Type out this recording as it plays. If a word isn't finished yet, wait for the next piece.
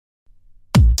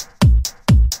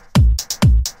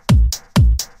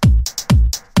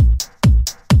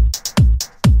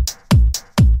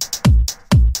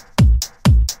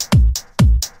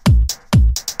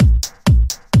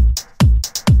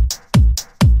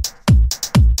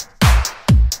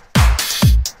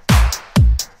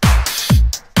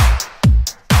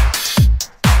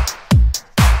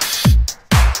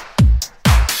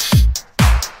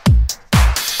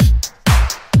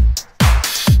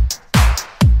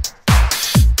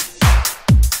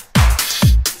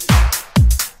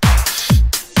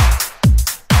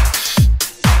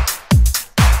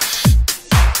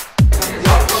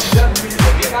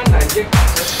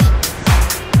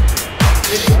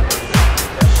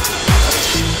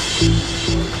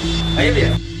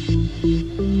Alien.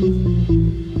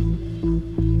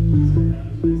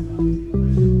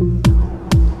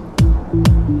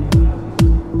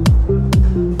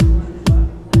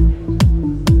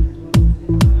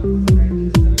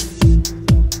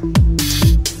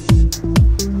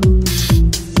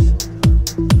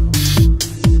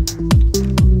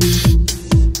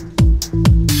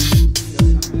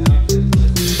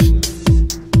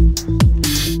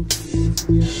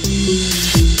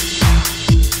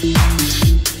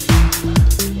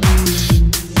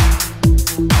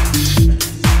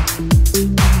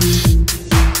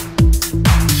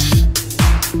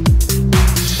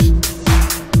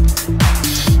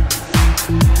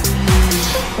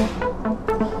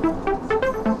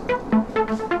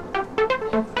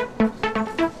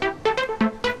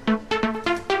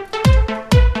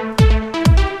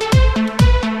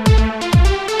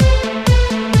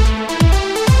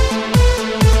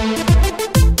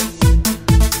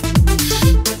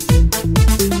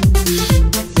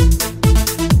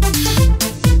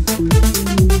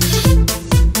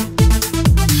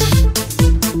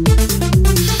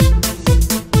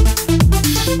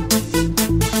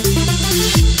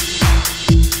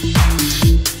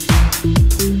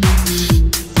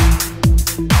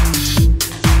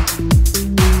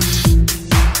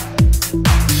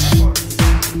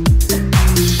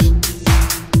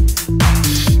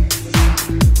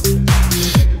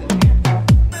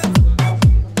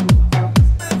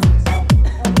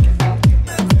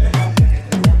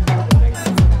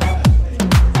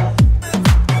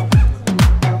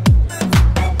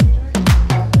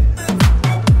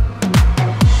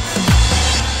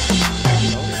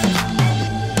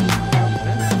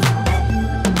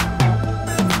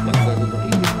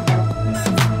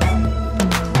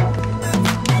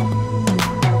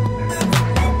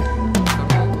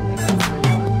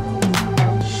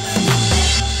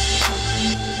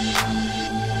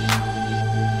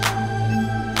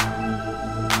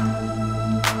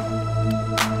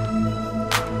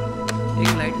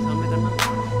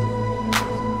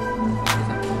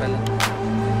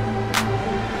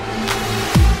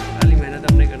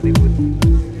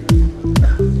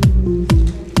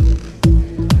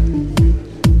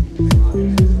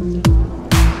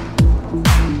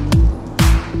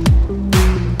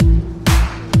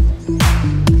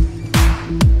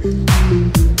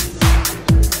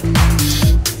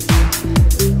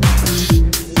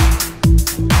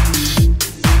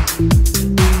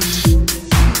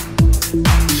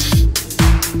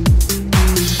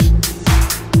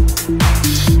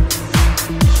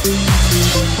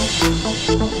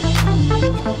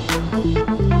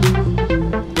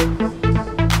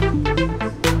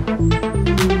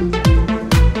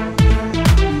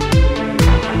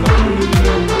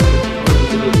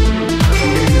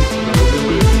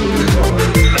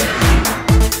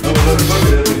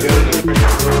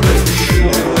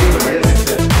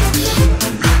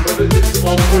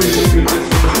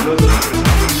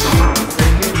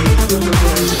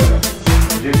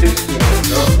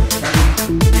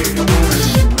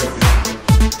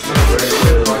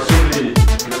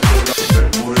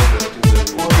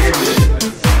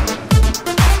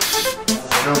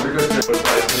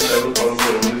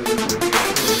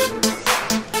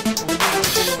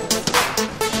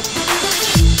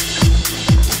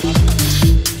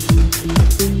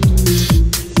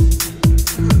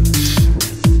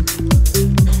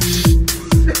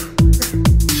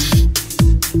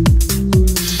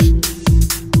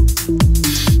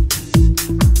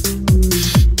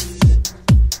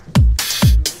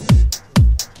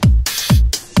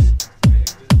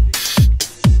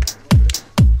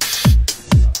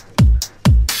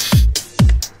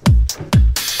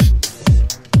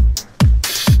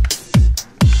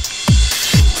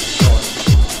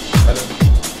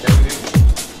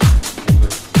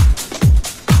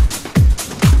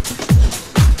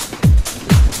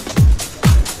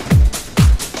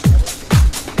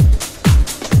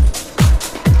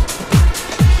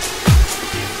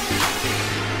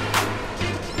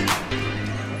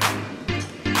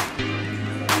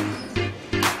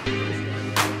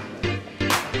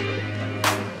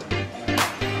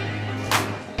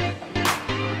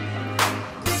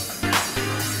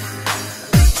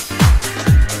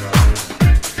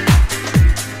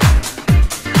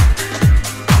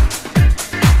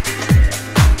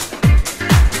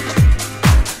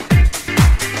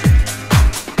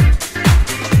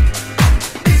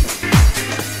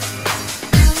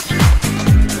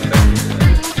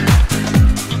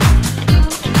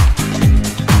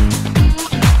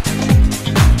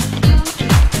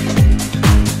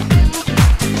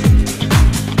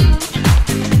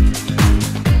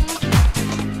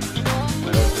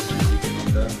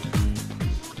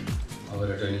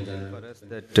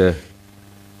 that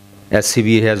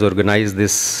SCB has organized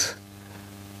this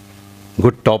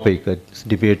good topic, a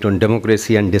debate on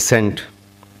democracy and dissent.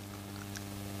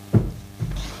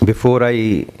 Before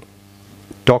I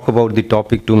talk about the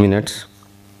topic 2 minutes,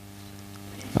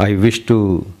 I wish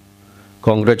to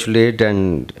congratulate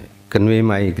and convey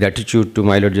my gratitude to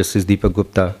my Lord Justice Deepak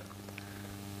Gupta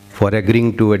for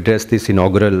agreeing to address this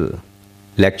inaugural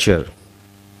lecture.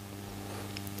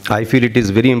 I feel it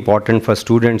is very important for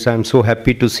students. I am so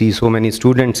happy to see so many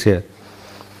students here.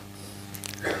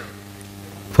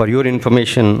 For your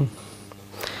information,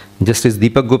 Justice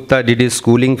Deepak Gupta did his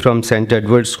schooling from St.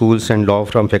 Edward's Schools and Law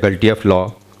from Faculty of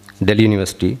Law, Delhi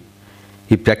University.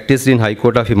 He practiced in High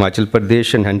Court of Himachal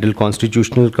Pradesh and handled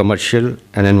constitutional, commercial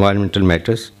and environmental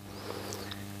matters.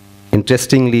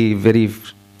 Interestingly, very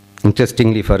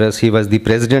interestingly for us, he was the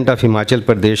president of Himachal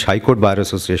Pradesh High Court Bar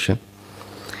Association.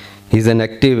 He is an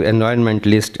active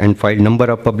environmentalist and filed a number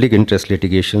of public interest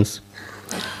litigations.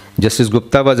 Justice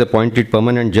Gupta was appointed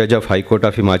permanent judge of High Court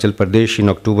of Himachal Pradesh in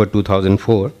October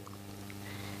 2004.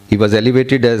 He was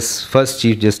elevated as first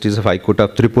Chief Justice of High Court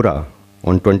of Tripura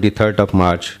on 23rd of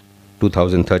March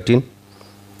 2013.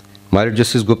 My Lord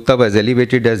Justice Gupta was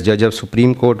elevated as Judge of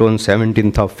Supreme Court on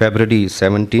 17th of February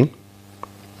 17.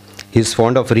 He is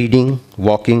fond of reading,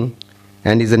 walking,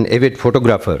 and is an avid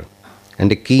photographer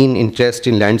and a keen interest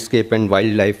in landscape and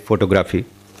wildlife photography.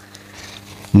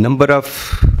 Number of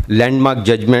landmark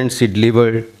judgments he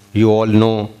delivered, you all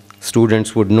know,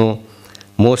 students would know.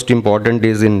 Most important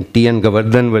is in T.N.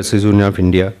 Govardhan versus Union of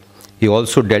India. He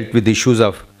also dealt with issues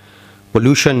of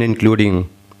pollution, including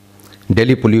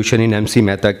Delhi pollution in MC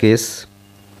Mehta case.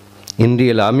 In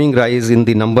the alarming rise in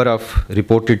the number of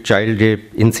reported child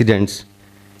rape incidents,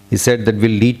 he said that will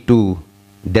lead to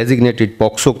designated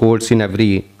POCSO courts in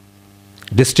every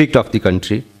district of the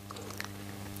country.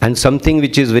 And something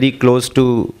which is very close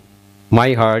to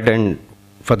my heart and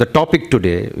for the topic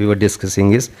today we were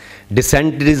discussing is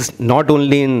dissent is not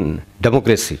only in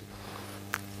democracy.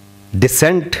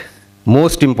 Dissent,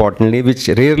 most importantly, which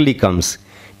rarely comes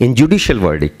in judicial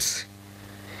verdicts.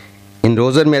 In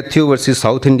Roser Matthew versus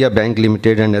South India Bank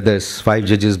Limited and others, 5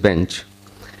 judges bench,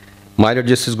 my Lord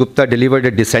Justice Gupta delivered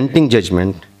a dissenting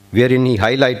judgment wherein he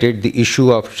highlighted the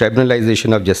issue of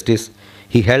tribunalization of justice.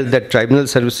 He held that tribunal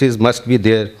services must be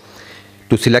there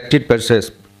to selected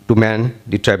persons to man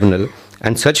the tribunal,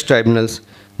 and such tribunals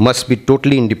must be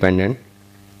totally independent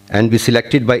and be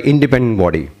selected by independent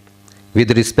body.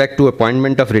 With respect to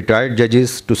appointment of retired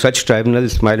judges to such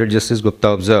tribunals, my Lord Justice Gupta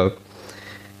observed,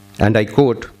 and I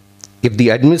quote, "If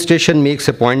the administration makes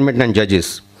appointment and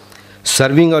judges,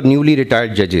 serving or newly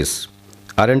retired judges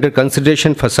are under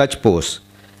consideration for such posts,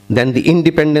 then the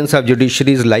independence of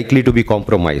judiciary is likely to be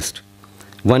compromised.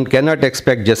 One cannot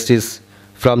expect justice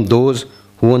from those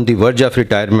who on the verge of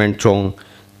retirement throng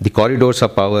the corridors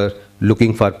of power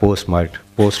looking for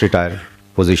post-retired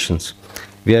positions."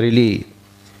 We are really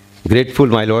grateful,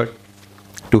 my Lord,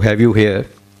 to have you here.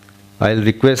 I'll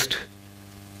request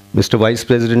Mr. Vice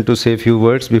President to say a few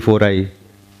words before I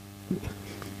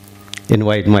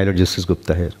invite my Lord Justice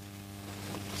Gupta here.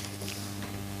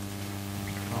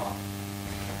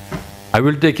 I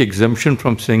will take exemption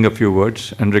from saying a few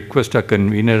words and request our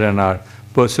convener and our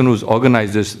person who's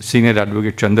organized this, Senior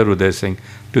Advocate Chandar Uday Singh,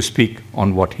 to speak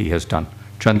on what he has done.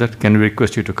 Chandar, can we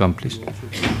request you to come, please?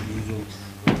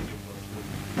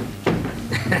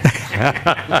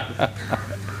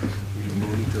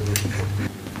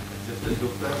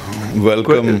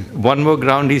 Welcome. One more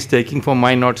ground he's taking for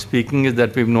my not speaking is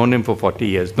that we've known him for 40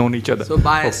 years, known each other. So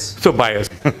biased. So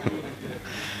biased.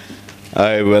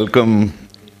 I welcome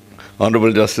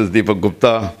Honorable Justice Deepak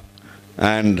Gupta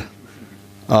and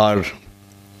our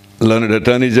learned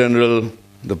Attorney General,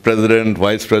 the President,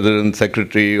 Vice President,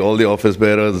 Secretary, all the office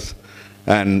bearers,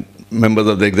 and members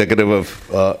of the executive of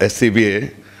SCBA.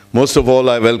 Most of all,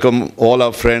 I welcome all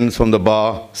our friends from the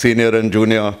bar, senior and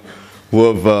junior,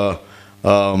 who have,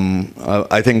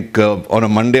 I think on a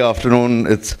Monday afternoon,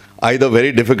 it's either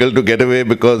very difficult to get away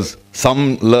because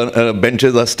some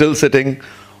benches are still sitting,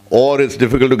 or it's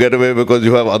difficult to get away because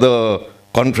you have other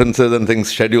conferences and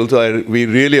things scheduled. So we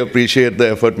really appreciate the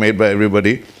effort made by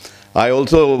everybody. I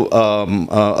also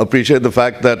appreciate the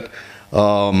fact that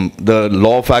the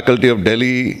law faculty of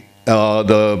Delhi,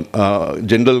 the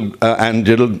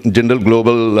Jindal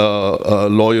Global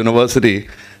Law University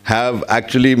have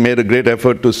actually made a great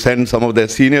effort to send some of their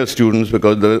senior students,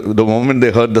 because the moment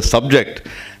they heard the subject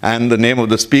and the name of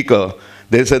the speaker,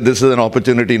 they said this is an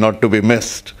opportunity not to be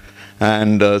missed.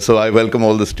 And so I welcome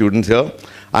all the students here.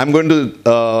 I'm going to,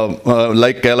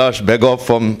 like Kailash, beg off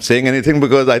from saying anything,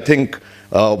 because I think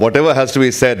whatever has to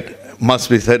be said must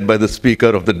be said by the speaker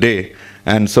of the day.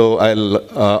 And so I'll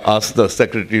ask the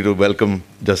secretary to welcome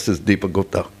Justice Deepak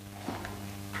Gupta.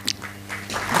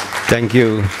 Thank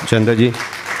you, Chandaji.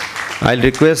 I'll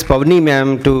request Pavni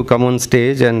ma'am to come on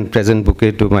stage and present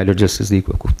bouquet to my Lord Justice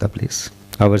Deepak Gupta, please.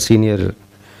 Our senior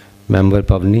member,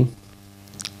 Pavni.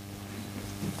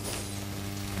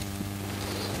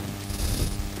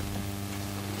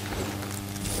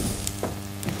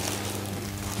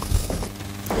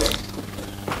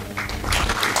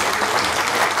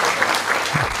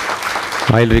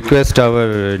 I'll request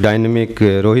our dynamic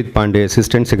Rohit Pandey,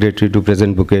 Assistant Secretary, to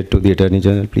present bouquet to the Attorney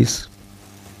General, please.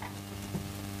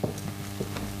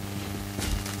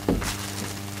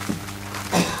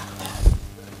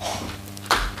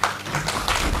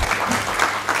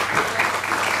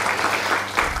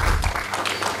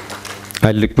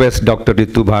 I'll request Dr.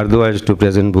 Ritu Bhardwaj to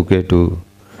present bouquet to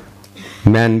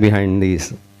man behind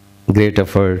this great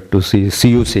effort to see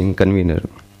you sing, convener.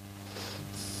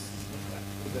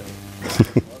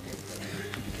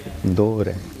 दो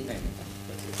रहे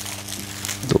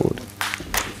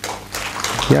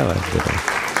क्या बात कर रहे हैं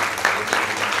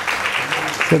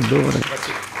sir दो रहे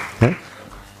हैं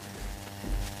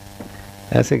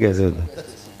ऐसे कैसे होता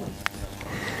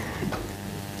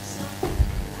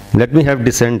Let me have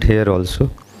Dissent here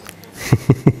also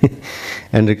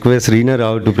and request Reena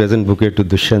Rao to present bouquet to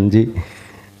Dushyant ji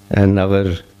and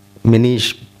our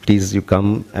Minish, please you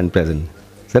come and present.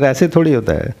 Sir ऐसे थोड़ी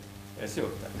होता है ऐसे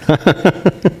होता है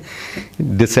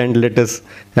Dissent, let us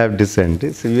have Dissent.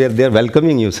 So they are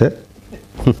welcoming you, sir.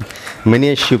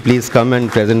 Minesh, you please come and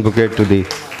present bouquet to the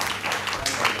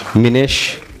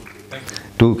Minesh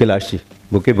to Kailash ji.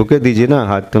 Bouquet दीजिए ना,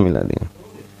 हाथ तो मिला दिया.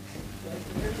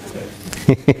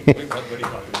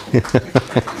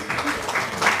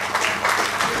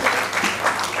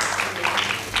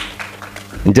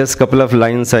 Just couple of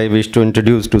lines I wish to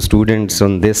introduce to students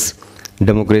on this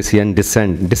democracy and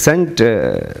dissent. Dissent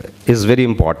is very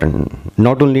important,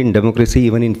 not only in democracy,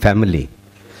 even in family.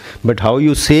 But how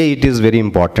you say it is very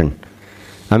important.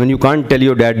 I mean, you can't tell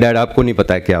your dad, आपको नहीं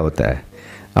पता है क्या होता है.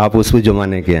 आप उसमें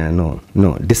जमाने के हैं.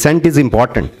 No. Dissent is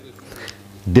important.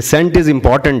 Dissent is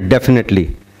important,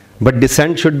 definitely. But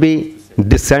dissent should be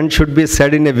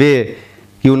said in a way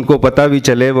कि उनको पता भी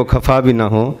चले, वो खफा भी ना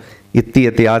हो, इतनी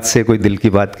एहतियात से कोई दिल की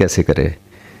बात कैसे करे.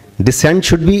 Dissent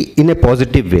should be in a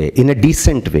positive way, in a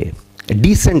decent way, a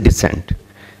decent dissent.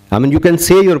 I mean, you can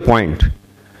say your point,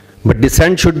 but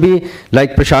dissent should be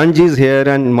like Prashant ji is here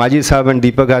and Maji Sahab and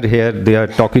Deepak are here, they are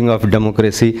talking of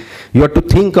democracy. You have to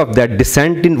think of that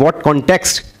dissent in what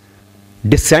context?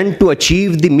 Dissent to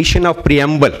achieve the mission of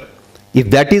preamble. If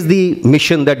that is the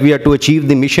mission, that we have to achieve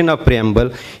the mission of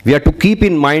preamble, we have to keep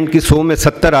in mind कि 100 में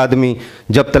 70 आदमी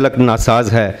जब तलक NASA's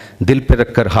है, दिल पे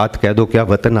रखकर हाथ कह दो क्या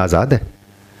वतन आज़ाद है.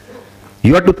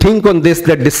 You have to think on this,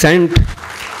 that dissent,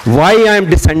 why I am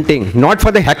dissenting, not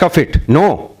for the heck of it,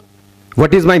 no.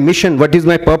 What is my mission, what is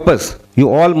my purpose? You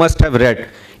all must have read.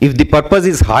 If the purpose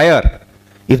is higher,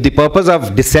 if the purpose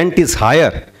of dissent is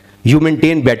higher, you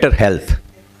maintain better health.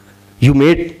 You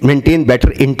maintain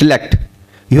better intellect.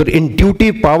 Your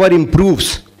intuitive power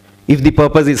improves if the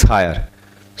purpose is higher.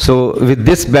 So with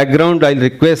this background, I'll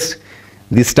request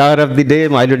the star of the day,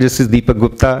 my Lord Justice Deepak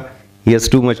Gupta. He has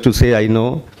too much to say, I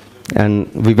know. And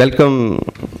we welcome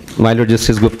my Lord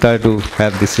Justice Gupta to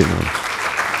have this ceremony.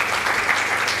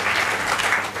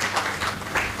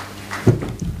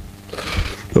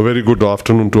 A very good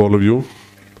afternoon to all of you.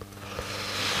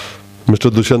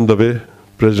 Mr. Dushyant Dave,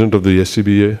 President of the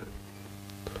SCBA,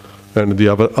 and the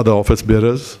other office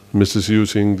bearers, Mrs. Yu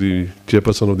Singh, the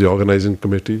Chairperson of the Organizing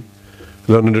Committee,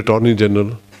 learned Attorney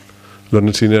General,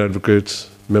 learned Senior Advocates,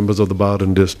 members of the bar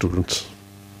and their students.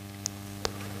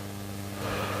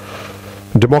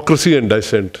 Democracy and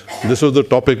dissent. This was the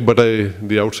topic, but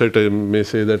the outside I may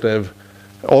say that I have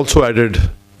also added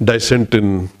dissent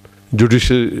in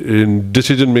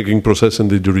decision-making process in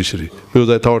the judiciary, because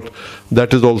I thought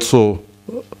that is also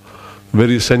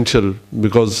very essential,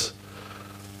 because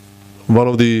one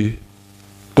of the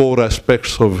core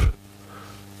aspects of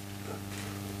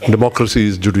democracy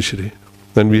is judiciary,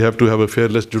 and we have to have a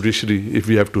fearless judiciary if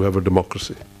we have to have a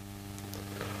democracy.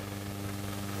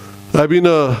 I've been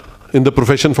in the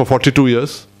profession for 42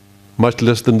 years, much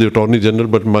less than the Attorney General,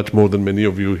 but much more than many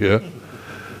of you here.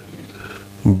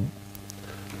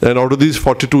 And out of these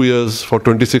 42 years, for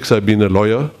 26 I've been a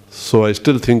lawyer, so I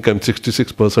still think I'm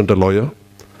 66% a lawyer.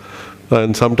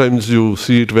 And sometimes you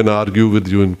see it when I argue with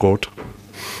you in court.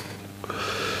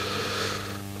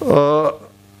 What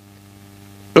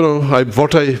I've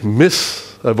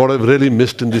really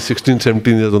missed in the 16,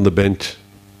 17 years on the bench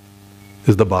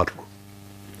is the bar.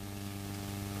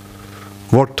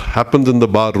 what happens in the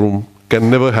bar room can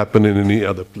never happen in any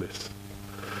other place.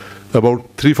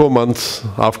 About 3-4 months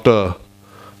after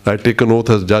I take an oath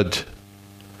as judge,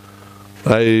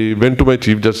 I went to my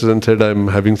Chief Justice and said, I'm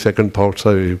having second thoughts,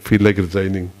 I feel like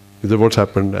resigning. He said, what's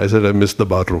happened? I said, I missed the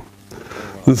bar room.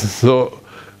 So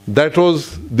that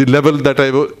was the level that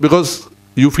because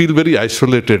you feel very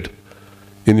isolated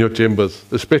in your chambers,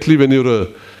 especially when you're a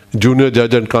junior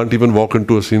judge and can't even walk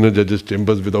into a senior judge's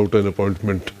chambers without an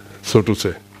appointment, so to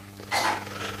say.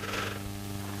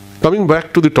 Coming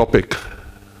back to the topic,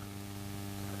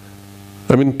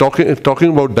 I mean,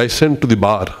 talking about dissent to the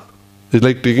bar is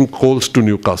like taking coals to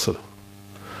Newcastle.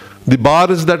 The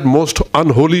bar is that most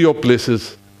unholy of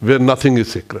places where nothing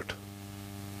is sacred,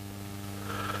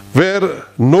 where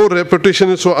no reputation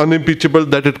is so unimpeachable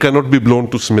that it cannot be blown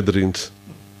to smithereens,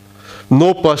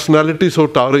 no personality so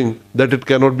towering that it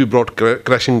cannot be brought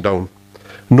crashing down,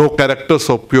 no character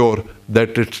so pure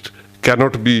that it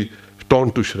cannot be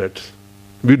torn to shreds.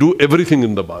 We do everything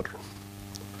in the bar room.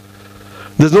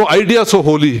 There's no idea so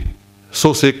holy,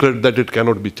 so sacred that it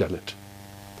cannot be challenged.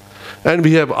 And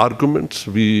we have arguments,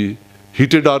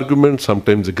 heated arguments,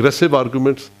 sometimes aggressive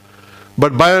arguments,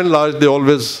 but by and large they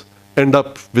always end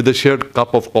up with a shared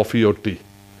cup of coffee or tea.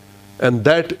 And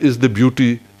that is the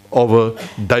beauty of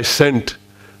a dissent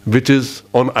which is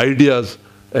on ideas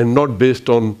and not based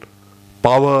on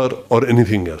power or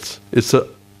anything else.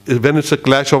 When it's a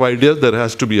clash of ideas, there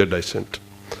has to be a dissent.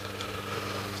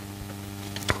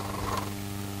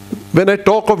 When I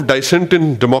talk of dissent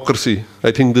in democracy,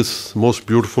 I think this most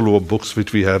beautiful of books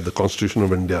which we have, the Constitution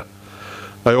of India,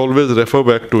 I always refer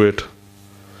back to it.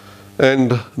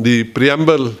 And the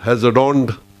preamble has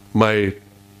adorned my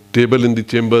table in the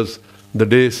chambers the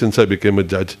day since I became a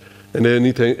judge. And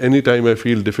anytime I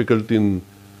feel difficult in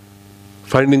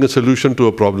finding a solution to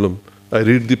a problem, I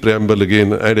read the preamble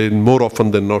again, and I, more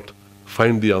often than not,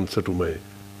 find the answer to my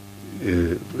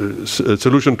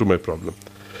solution to my problem.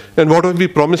 And what have we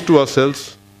promised to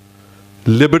ourselves?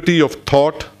 Liberty of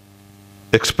thought,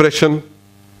 expression,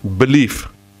 belief,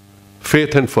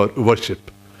 faith and worship.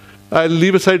 I'll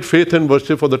leave aside faith and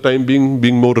worship for the time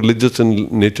being more religious in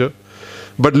nature.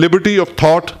 But liberty of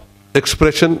thought,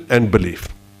 expression and belief.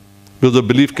 Because a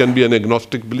belief can be an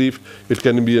agnostic belief, it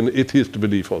can be an atheist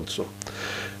belief also.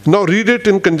 Now read it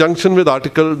in conjunction with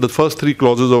the first 3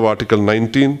 clauses of Article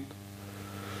 19,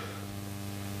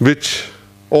 which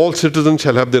all citizens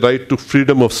shall have the right to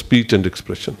freedom of speech and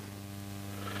expression,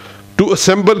 to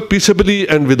assemble peaceably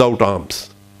and without arms,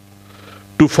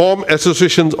 to form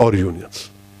associations or unions.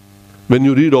 When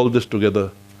you read all this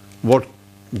together, what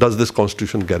does this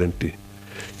Constitution guarantee?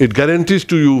 It guarantees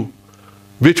to you,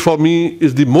 which for me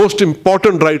is the most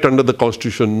important right under the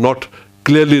Constitution, not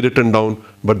clearly written down,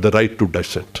 but the right to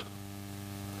dissent.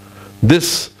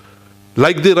 This,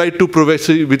 like the right to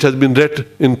privacy, which has been read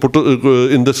in the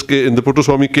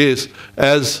Puttaswamy case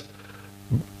as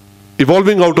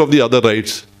evolving out of the other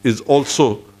rights, is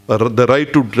also the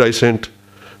right to dissent,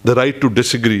 the right to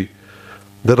disagree,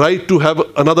 the right to have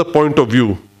another point of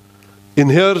view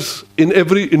inheres in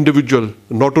every individual,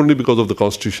 not only because of the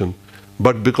Constitution,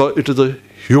 but because it is a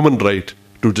human right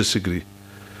to disagree.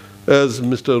 As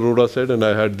Mr. Arora said, and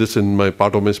I had this in my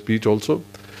part of my speech also,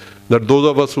 that those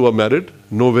of us who are married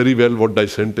know very well what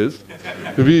dissent is.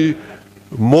 We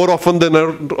more often than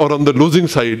are on the losing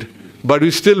side, but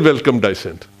we still welcome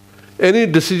dissent. Any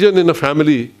decision in a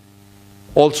family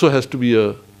also has to be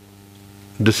a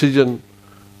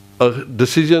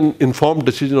informed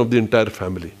decision of the entire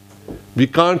family. We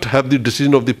can't have the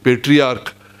decision of the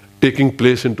patriarch taking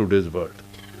place in today's world.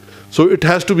 So it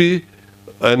has to be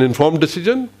an informed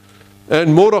decision,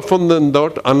 and more often than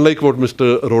not, unlike what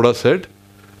Mr. Arora said,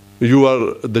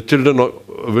 the children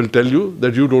will tell you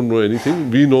that you don't know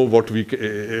anything. We know what we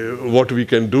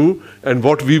can do and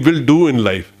what we will do in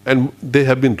life, and they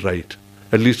have been right.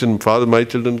 At least in far as my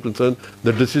children are concerned,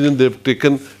 the decision they've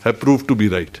taken have proved to be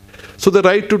right. So the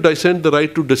right to dissent, the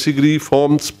right to disagree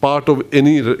forms part of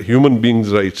any human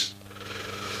being's rights.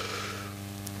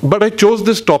 But I chose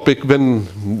this topic when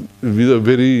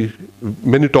very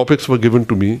many topics were given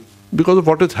to me because of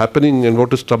what is happening and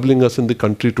what is troubling us in the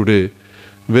country today,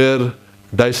 where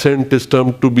dissent is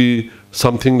termed to be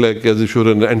something like as if you're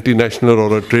an anti-national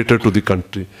or a traitor to the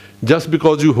country. Just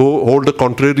because you hold a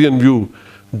contrarian view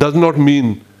does not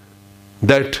mean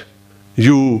that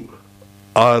you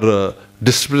are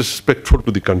disrespectful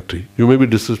to the country. You may be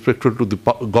disrespectful to the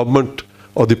government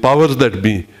or the powers that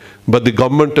be, but the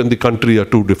government and the country are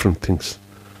two different things.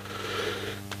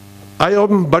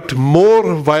 But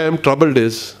more why I'm troubled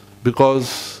is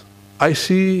because I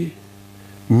see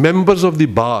members of the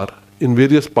bar in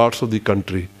various parts of the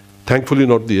country thankfully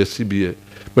not the SCBA,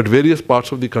 but various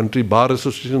parts of the country, bar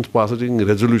associations passing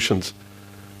resolutions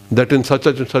that in such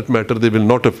and such matter they will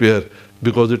not appear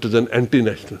because it is an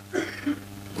anti-national.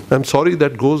 I'm sorry,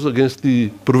 that goes against the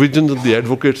provisions of the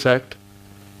Advocates Act.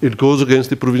 It goes against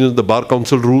the provisions of the Bar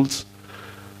Council rules.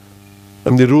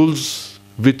 And the rules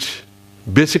which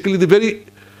basically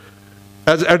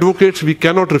as advocates, we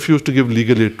cannot refuse to give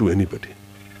legal aid to anybody.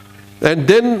 And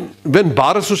then when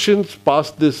bar associations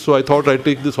passed this, so I thought I'd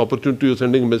take this opportunity of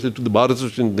sending a message to the bar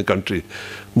associations in the country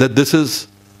that this is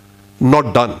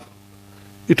not done.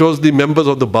 It was the members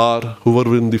of the bar who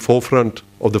were in the forefront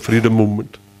of the freedom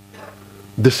movement,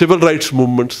 the civil rights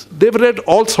movements. They've led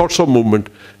all sorts of movement.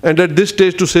 And at this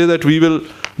stage to say that we will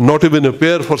not even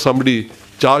appear for somebody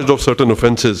charged of certain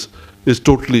offenses is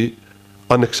totally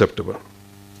unacceptable.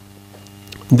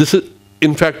 This is,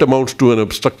 in fact, amounts to an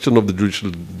obstruction of the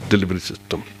judicial delivery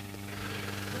system.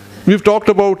 We've talked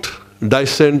about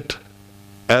dissent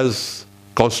as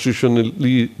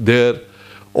constitutionally there,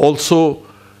 also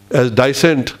as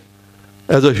dissent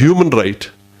as a human right.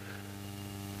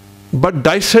 But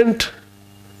dissent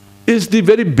is the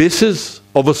very basis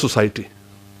of a society.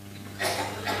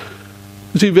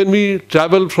 You see, when we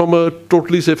travel from a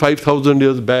totally, say, 5,000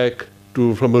 years back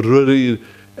to from a very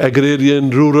agrarian,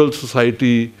 rural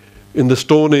society in the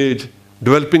Stone Age,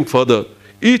 developing further,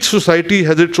 each society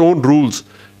has its own rules,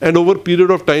 and over a period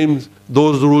of time,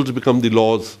 those rules become the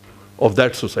laws of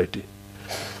that society.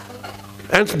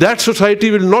 And that society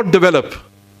will not develop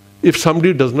if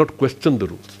somebody does not question the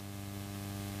rules.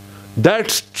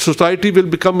 That society will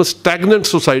become a stagnant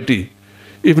society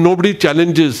if nobody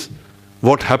challenges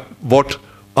what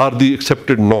are the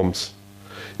accepted norms.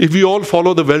 If we all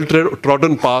follow the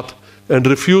well-trodden path and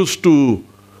refuse to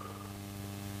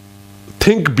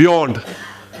think beyond,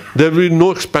 there will be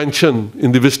no expansion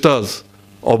in the vistas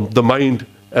of the mind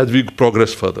as we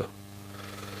progress further.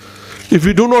 If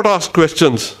we do not ask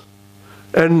questions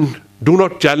and do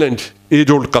not challenge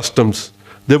age-old customs,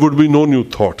 there would be no new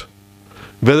thought.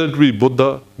 Whether it be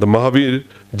Buddha, the Mahavir,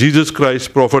 Jesus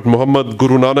Christ, Prophet Muhammad,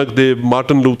 Guru Nanak Dev,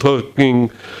 Martin Luther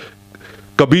King,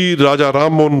 Kabir, Raja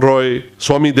Ram Mohan Roy,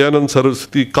 Swami Dayanand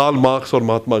Saraswati, Karl Marx or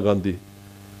Mahatma Gandhi.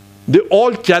 They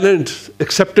all challenged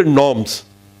accepted norms.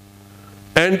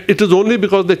 And it is only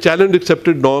because they challenged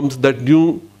accepted norms that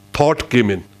new thought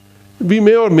came in. We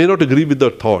may or may not agree with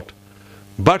the thought,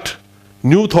 but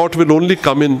new thought will only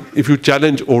come in if you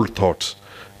challenge old thoughts.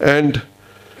 And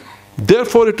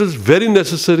therefore, it is very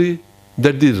necessary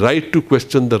that the right to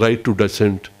question, the right to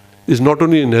dissent, is not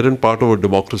only an inherent part of a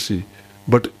democracy,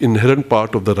 but inherent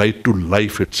part of the right to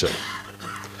life itself.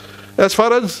 As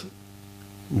far as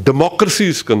democracy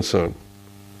is concerned,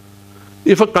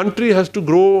 if a country has to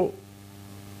grow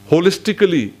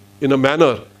holistically in a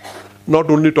manner, not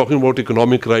only talking about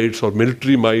economic rights or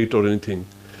military might or anything,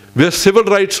 where civil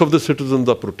rights of the citizens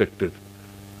are protected,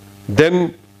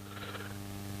 then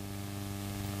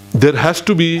there has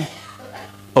to be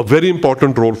a very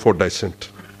important role for dissent.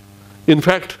 In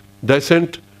fact,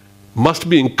 dissent must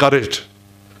be encouraged,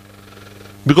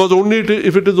 because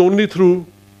if it is only through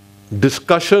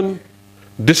discussion,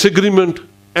 disagreement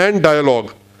and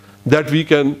dialogue that we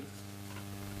can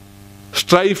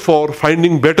strive for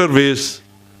finding better ways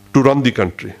to run the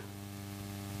country.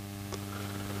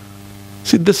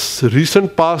 See, this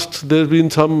recent past, there has been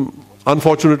some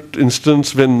unfortunate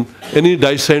instance when any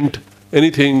dissent,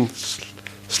 anything,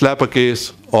 slap a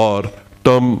case or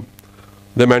term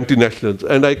them anti-nationals.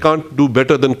 And I can't do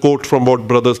better than quote from what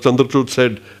Brothers Chandrachud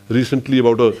said recently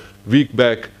about a week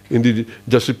back in the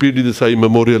Justice P.D. Desai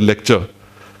Memorial Lecture.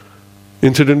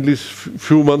 Incidentally,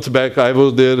 few months back, I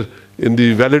was there in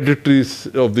the valedictories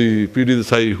of the P.D.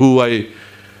 Desai, who I,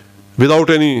 without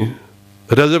any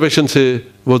reservation, say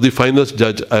was the finest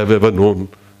judge I have ever known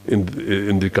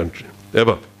in the country,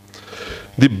 ever.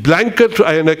 The blanket,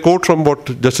 and I quote from what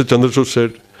Justice Chandrachud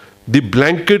said, the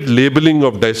blanket labeling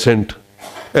of dissent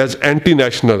as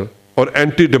anti-national or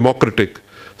anti-democratic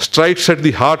strikes at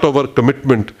the heart of our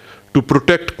commitment to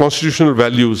protect constitutional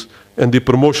values and the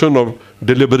promotion of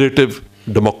deliberative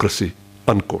democracy,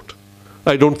 unquote.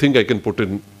 I don't think I can put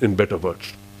it in better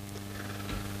words.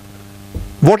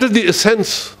 What is the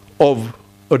essence of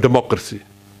a democracy?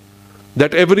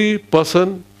 That every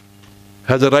person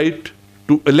has a right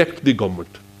to elect the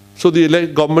government. So the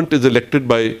government is elected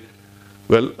by,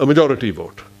 well, a majority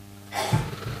vote.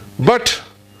 But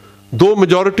though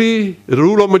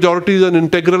rule of majority is an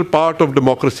integral part of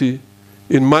democracy,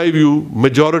 in my view,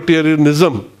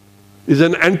 majoritarianism is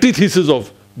an antithesis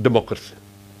of democracy.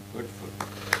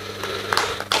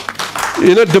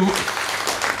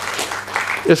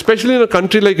 especially in a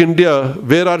country like India,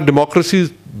 where our democracy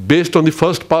is based on the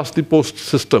first past the post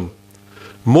system,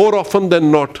 more often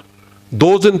than not,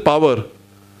 those in power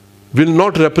will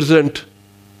not represent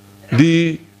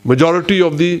the majority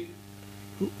of the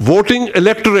voting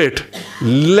electorate,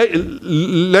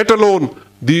 let alone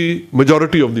the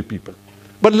majority of the people.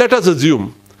 But let us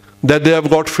assume that they have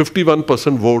got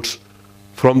 51% votes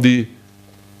from the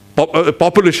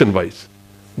population-wise.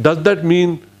 Does that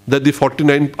mean that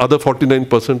the other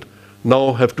 49%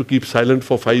 now have to keep silent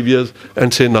for 5 years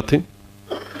and say nothing?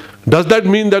 Does that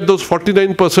mean that those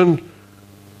 49%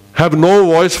 have no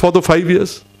voice for the 5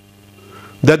 years?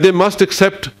 That they must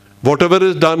accept whatever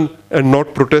is done and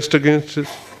not protest against it?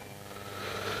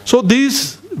 So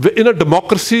these, in a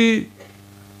democracy,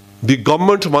 the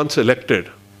government once elected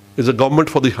is a government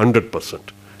for the 100%.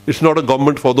 It's not a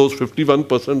government for those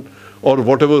 51% or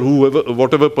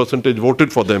whatever percentage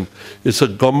voted for them. It's a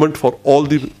government for all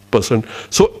the percent.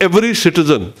 So every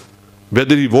citizen,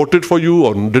 whether he voted for you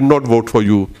or did not vote for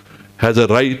you, has a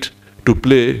right to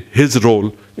play his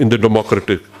role in the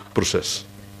democratic process.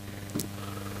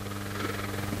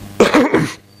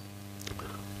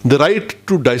 The right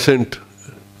to dissent,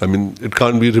 I mean, it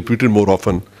can't be repeated more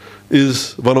often,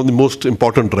 is one of the most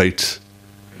important rights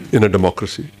in a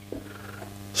democracy.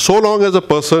 So long as a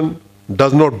person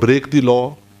does not break the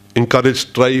law, encourage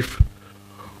strife,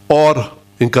 or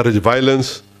encourage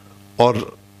violence, or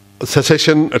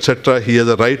secession, etc., he has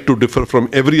a right to differ from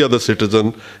every other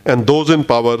citizen and those in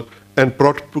power and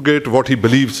propagate what he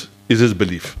believes is his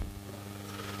belief.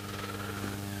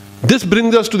 This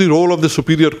brings us to the role of the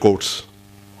superior courts,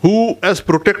 who, as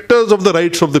protectors of the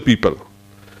rights of the people,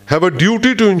 have a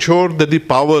duty to ensure that the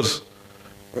powers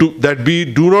that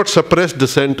do not suppress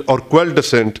dissent or quell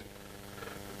dissent.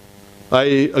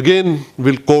 I again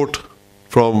will quote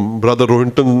from Brother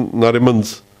Rohinton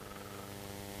Nariman's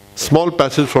small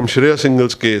passage from Shreya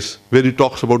Singh's case, where he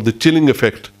talks about the chilling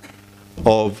effect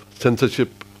of censorship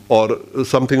or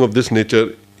something of this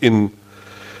nature in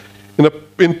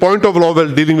point of law,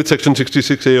 while dealing with Section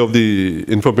 66A of the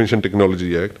Information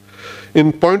Technology Act.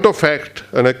 In point of fact,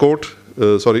 and I quote,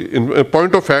 in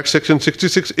point of fact, Section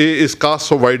 66A is cast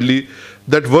so widely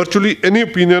that virtually any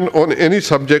opinion on any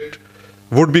subject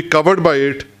would be covered by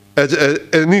it, as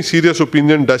any serious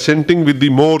opinion dissenting with the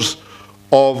mores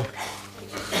of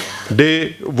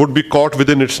day would be caught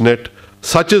within its net.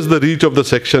 Such is the reach of the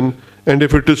section, and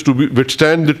if it is to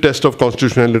withstand the test of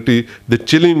constitutionality, the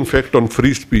chilling effect on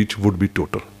free speech would be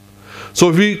total. So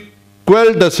if we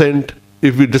quell dissent,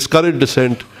 if we discourage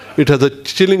dissent, it has a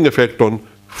chilling effect on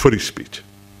free speech.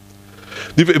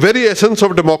 The very essence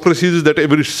of democracy is that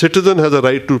every citizen has a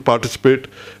right to participate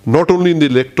not only in the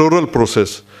electoral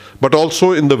process, but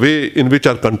also in the way in which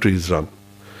our country is run.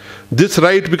 This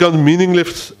right becomes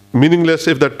meaningless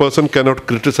if that person cannot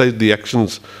criticize the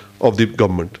actions of the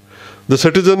government. The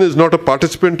citizen is not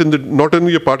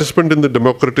only a participant in the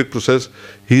democratic process,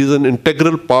 he is an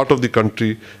integral part of the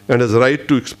country and has a right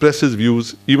to express his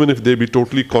views, even if they be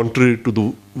totally contrary to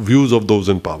the views of those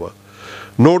in power.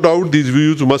 No doubt these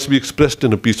views must be expressed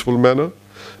in a peaceful manner,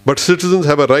 but citizens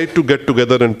have a right to get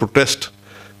together and protest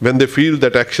when they feel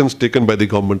that actions taken by the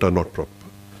government are not proper.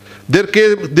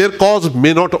 Their cause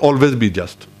may not always be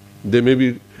just. They may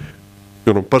be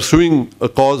pursuing a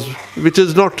cause which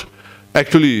is not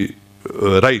actually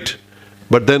right,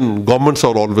 but then governments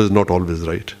are not always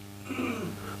right.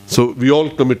 So we all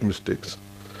commit mistakes.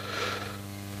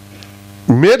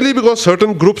 Merely because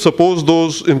certain groups oppose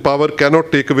those in power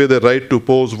cannot take away their right to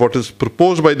oppose what is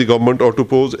proposed by the government or to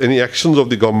oppose any actions of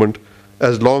the government,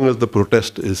 as long as the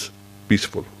protest is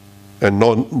peaceful and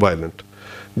non-violent.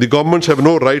 The governments have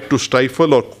no right to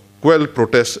stifle or quell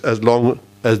protests as long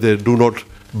as they do not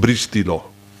breach the law.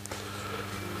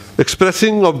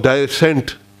 Expressing of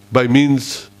dissent by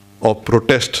means of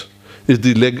protest is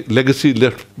the legacy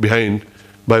left behind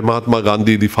by Mahatma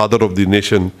Gandhi, the father of the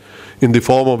nation, in the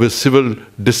form of his civil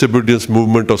disobedience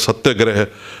movement of Satyagraha,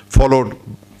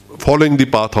 following the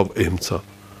path of Ahimsa.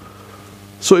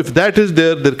 So if that is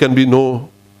there, there can be no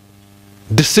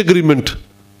disagreement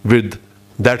with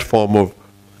that form of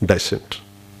dissent.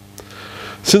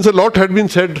 Since a lot had been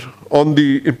said on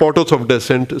the importance of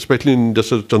dissent, especially in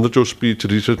Justice Chandrachud's speech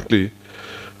recently,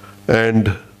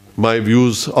 and my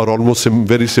views are almost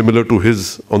very similar to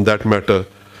his on that matter,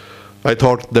 I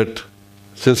thought that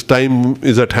since time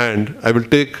is at hand, I will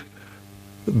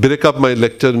break up my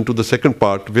lecture into the second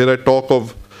part, where I talk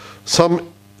of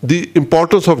the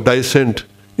importance of dissent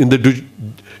in the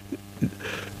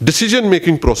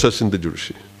decision-making process in the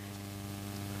judiciary.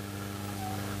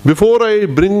 Before I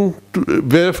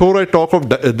talk of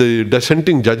the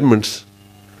dissenting judgments,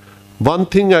 One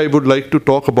thing I would like to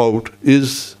talk about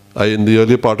is, in the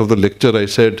earlier part of the lecture, I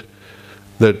said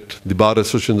that the bar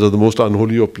associations are the most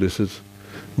unholy of places,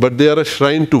 but they are a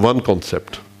shrine to one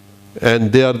concept,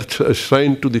 and they are a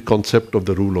shrine to the concept of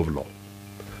the rule of law.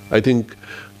 I think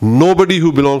nobody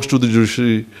who belongs to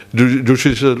the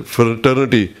judicial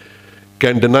fraternity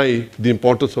can deny the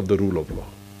importance of the rule of law.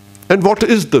 And what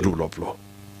is the rule of law?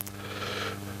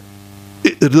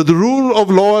 The rule of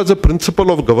law as a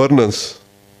principle of governance,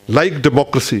 like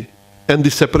democracy and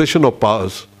the separation of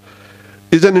powers,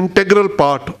 is an integral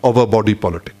part of our body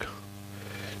politic.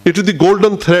 It is the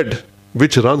golden thread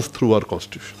which runs through our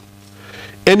constitution.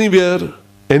 Anywhere,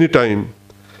 anytime,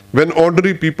 when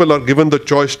ordinary people are given the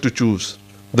choice to choose,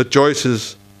 the choice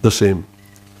is the same.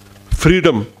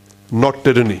 Freedom, not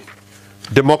tyranny.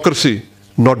 Democracy,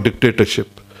 not dictatorship.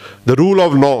 The rule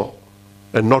of law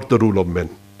and not the rule of men.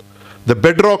 The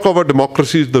bedrock of our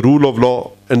democracy is the rule of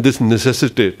law, and this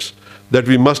necessitates that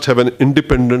we must have an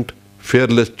independent,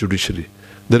 fearless judiciary.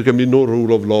 There can be no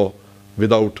rule of law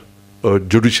without a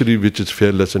judiciary which is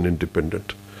fearless and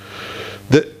independent.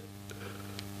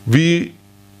 We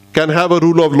can have a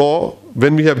rule of law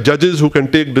when we have judges who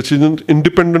can take decisions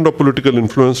independent of political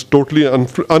influence, totally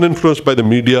uninfluenced by the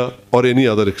media or any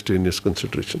other extraneous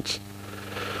considerations.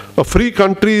 A free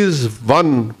country is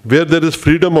one where there is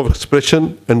freedom of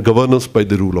expression and governance by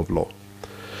the rule of law.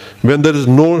 When there is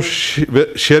no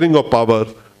sharing of power,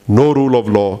 no rule of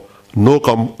law, no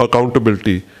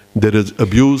accountability, there is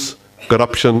abuse,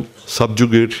 corruption,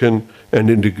 subjugation, and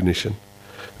indignation.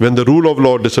 When the rule of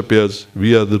law disappears,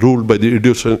 we are ruled by the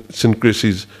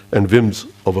idiosyncrasies and whims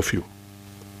of a few.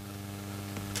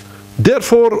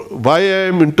 Therefore, why I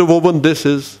am interwoven this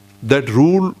is that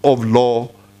rule of law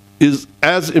is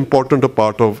as important a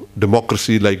part of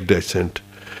democracy like dissent.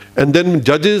 And then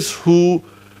judges who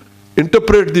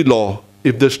interpret the law,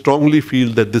 if they strongly feel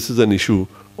that this is an issue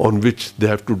on which they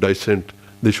have to dissent,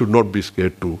 they should not be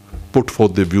scared to put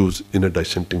forth their views in a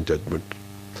dissenting judgment.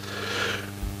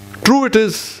 True it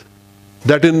is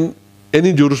that in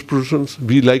any jurisprudence,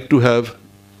 we like to have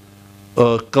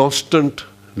a constant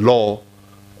law,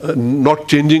 not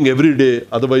changing every day,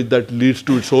 otherwise that leads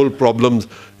to its whole problems.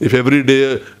 If every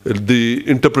day the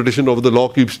interpretation of the law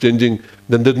keeps changing,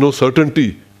 then there's no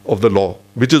certainty of the law,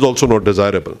 which is also not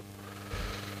desirable.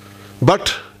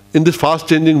 But in this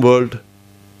fast-changing world,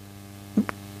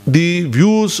 the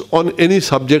views on any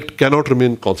subject cannot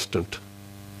remain constant.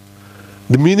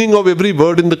 The meaning of every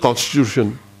word in the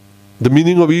Constitution, the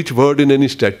meaning of each word in any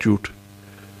statute,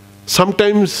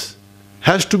 sometimes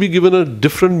has to be given a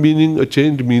different meaning, a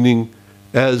changed meaning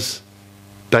as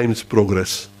times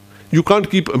progress. You can't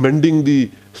keep amending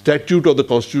the statute or the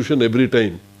Constitution every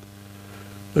time.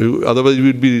 Otherwise, it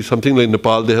would be something like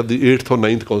Nepal. They have the 8th or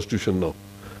 9th Constitution now.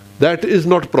 That is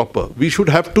not proper. We should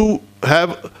have to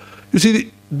have, you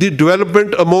see, the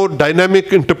development, a more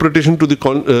dynamic interpretation to the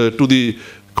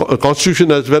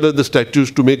Constitution as well as the statutes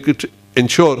to make it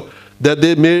ensure that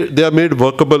they are made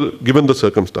workable given the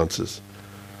circumstances.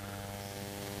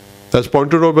 As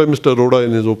pointed out by Mr. Arora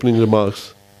in his opening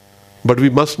remarks, but we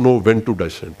must know when to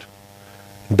dissent.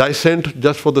 Dissent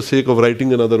just for the sake of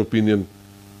writing another opinion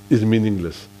is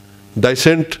meaningless.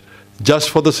 Dissent just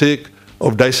for the sake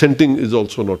of dissenting is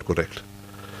also not correct.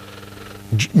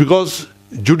 Because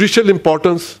judicial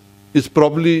importance is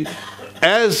probably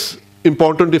as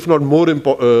important, if not more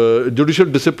important, judicial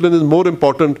discipline is more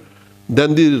important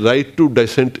than the right to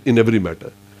dissent in every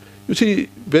matter. You see,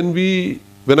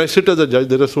 when I sit as a judge,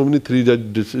 there are so many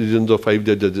 3-judge decisions or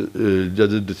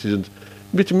 5-judge decisions,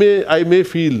 which I may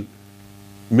feel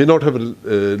may not have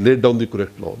laid down the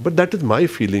correct law. But that is my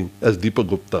feeling as Deepak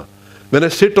Gupta. When I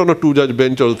sit on a 2-judge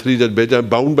bench or a 3-judge bench, I am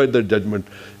bound by that judgment.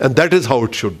 And that is how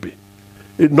it should be.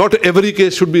 Not every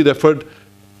case should be referred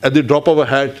at the drop of a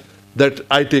hat that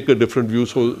I take a different view,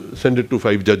 so send it to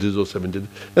 5 judges or 7 judges.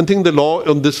 And I think the law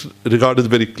on this regard is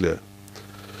very clear.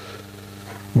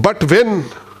 But when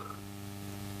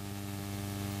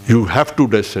you have to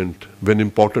dissent, when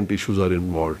important issues are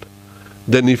involved,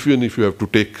 then even if you have to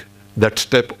take that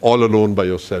step all alone by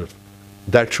yourself,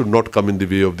 that should not come in the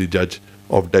way of the judge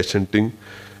of dissenting.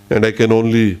 And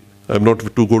I'm not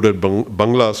too good at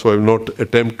Bangla, so I will not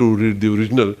attempt to read the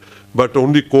original, but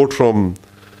only quote from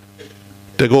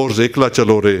Tagore's Ekla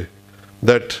Chalo Re,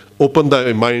 that open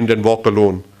thy mind and walk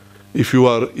alone. If you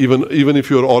are, even if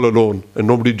you are all alone and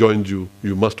nobody joins you,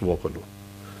 you must walk alone.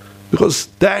 Because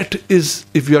that is,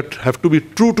 if we have to be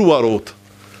true to our oath,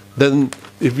 then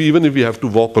even if we have to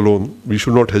walk alone, we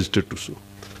should not hesitate to so.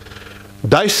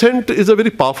 Dissent is a very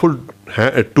powerful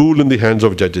tool in the hands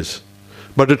of judges,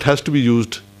 but it has to be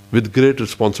used with great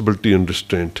responsibility and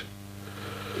restraint.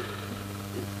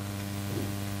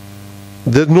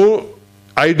 There's no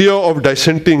idea of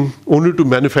dissenting only to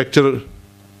manufacture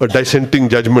a dissenting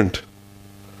judgment.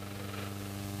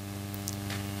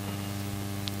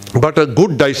 But a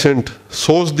good dissent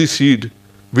sows the seed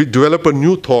which develop a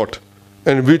new thought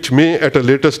and which may at a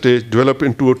later stage develop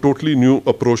into a totally new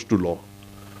approach to law.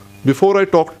 Before I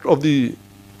talk of the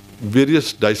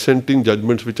various dissenting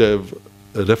judgments which I have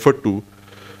referred to,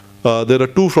 there are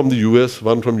two from the US,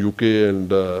 one from UK, and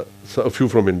a few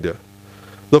from India.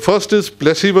 The first is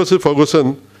Plessy versus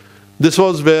Ferguson. This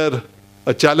was where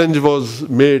a challenge was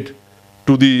made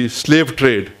to the slave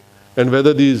trade and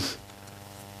whether these,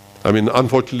 I mean,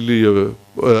 unfortunately,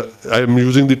 I am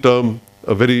using the term,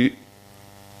 a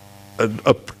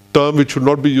term which should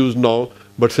not be used now,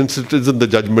 but since it is in the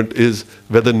judgment, is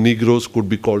whether Negroes could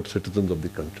be called citizens of the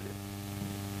country.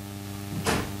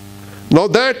 Now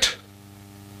that,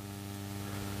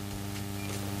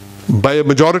 by a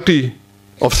majority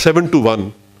of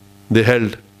 7-1, they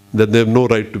held that they have no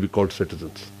right to be called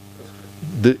citizens.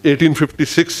 The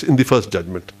 1856 in the first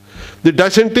judgment. The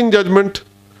dissenting judgment,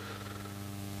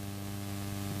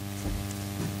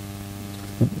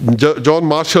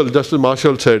 Justice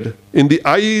Marshall said, in the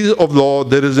eyes of law,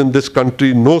 there is in this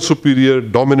country no superior,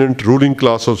 dominant, ruling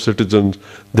class of citizens.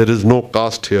 There is no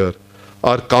caste here.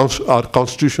 Our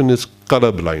constitution is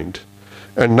colorblind,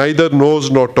 and neither knows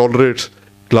nor tolerates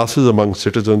classes among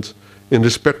citizens. In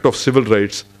respect of civil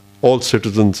rights, all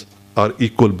citizens are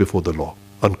equal before the law,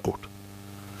 unquote.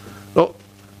 Now,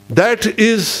 that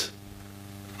is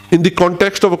in the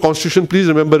context of a constitution. Please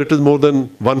remember, it is more than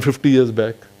 150 years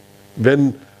back,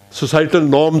 when societal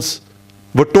norms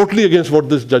were totally against what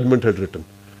this judgment had written.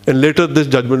 And later this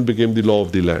judgment became the law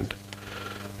of the land.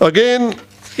 Again,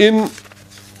 in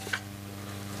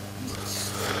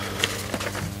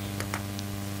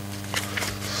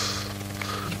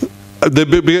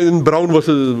Brown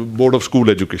versus Board of School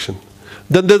Education.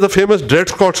 Then there's the famous Dred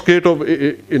Scott case of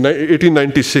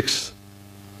 1896,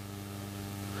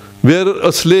 where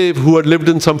a slave who had lived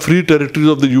in some free territories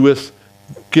of the US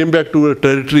came back to a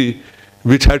territory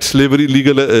which had slavery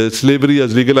as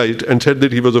legalized and said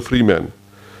that he was a free man.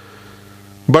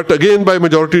 But again, by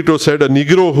majority, it was said a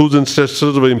Negro whose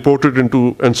ancestors were imported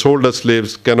into and sold as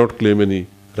slaves cannot claim any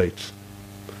rights.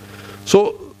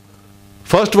 So,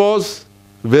 first was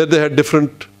where they had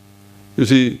different, you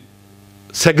see,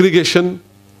 segregation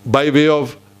by way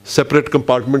of separate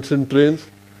compartments in trains.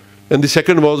 And the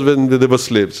second was when they were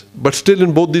slaves. But still,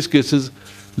 in both these cases,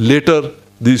 later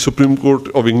the Supreme Court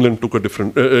of England took a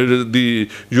different, the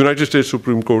United States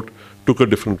Supreme Court took a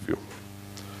different view.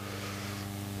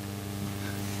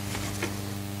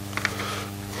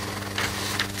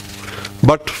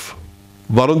 But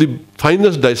one of the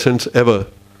finest dissents ever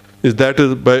is that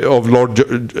of Lord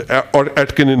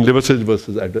Atkin in Liversedge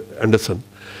versus Anderson.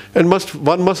 And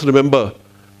one must remember,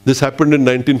 this happened in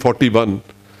 1941,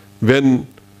 when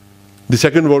the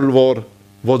Second World War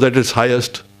was at its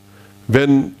highest,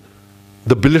 when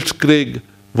the Blitzkrieg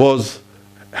was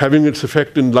having its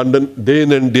effect in London day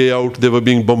in and day out. They were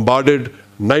being bombarded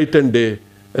night and day.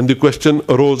 And the question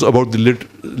arose about the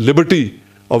liberty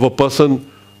of a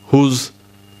person whose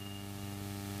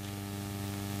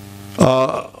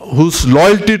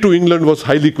loyalty to England was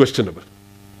highly questionable.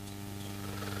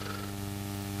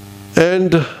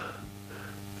 And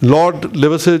Lord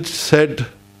Liversedge said,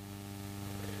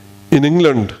 in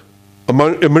England,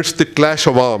 amidst the clash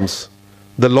of arms,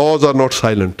 the laws are not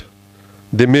silent.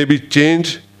 They may be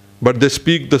changed, but they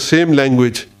speak the same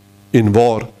language in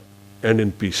war and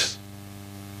in peace.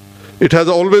 It has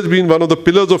always been one of the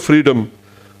pillars of freedom,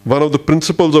 one of the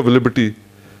principles of liberty,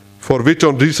 for which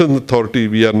on recent authority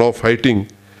we are now fighting,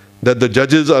 that the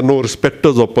judges are no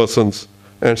respecters of persons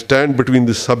and stand between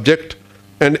the subject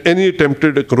and any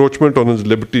attempted encroachment on his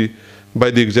liberty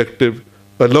by the executive,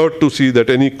 alert to see that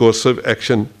any coercive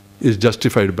action is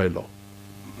justified by law.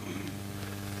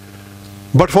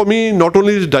 But for me, not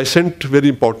only is dissent very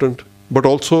important, but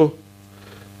also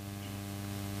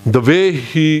the way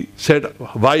he said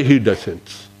why he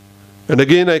dissents. And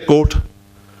again I quote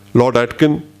Lord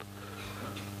Atkin,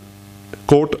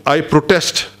 quote, I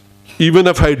protest, even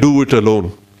if I do it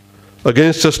alone,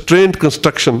 against a strained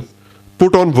construction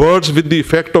put on words with the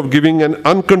effect of giving an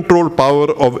uncontrolled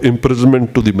power of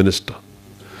imprisonment to the minister,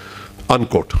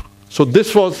 unquote. So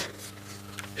this was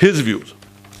his views.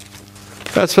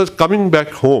 As far as coming back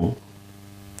home,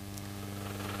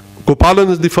 Gopalan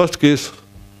is the first case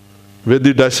where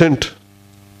the dissent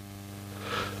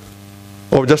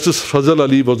of Justice Fazal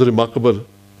Ali was remarkable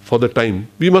for the time.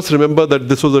 We must remember that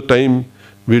this was a time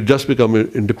we had just become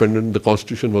independent, the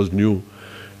constitution was new,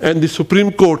 and the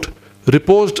Supreme Court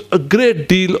reposed a great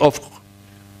deal of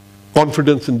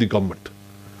confidence in the government.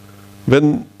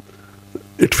 when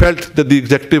it felt that the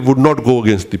executive would not go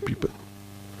against the people.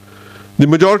 The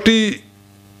majority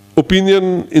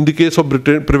opinion in the case of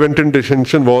preventive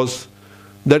detention was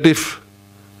that if,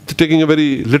 taking a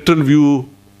very literal view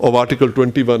of Article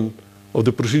 21 of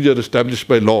the procedure established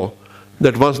by law,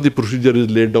 that once the procedure is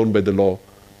laid down by the law,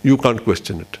 you can't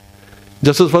question it.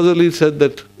 Justice Fazal Ali said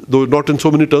that, though not in so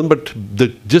many terms, but the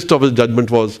gist of his judgment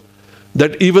was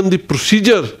that even the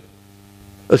procedure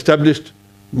established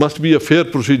must be a fair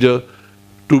procedure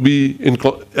to be in,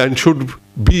 and should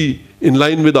be in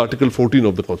line with Article 14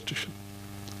 of the Constitution.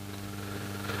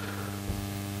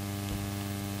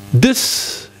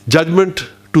 This judgment,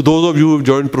 to those of you who have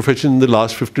joined profession in the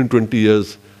last 15-20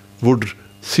 years, would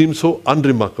seem so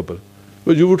unremarkable.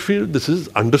 But you would feel this is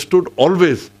understood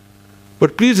always.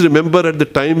 But please remember, at the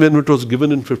time when it was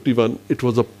given in 51, it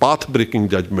was a path-breaking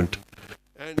judgment.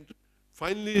 And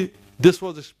finally, this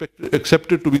was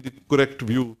accepted to be the correct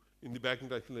view in the bank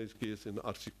nationalized case in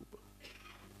R.C. Cooper.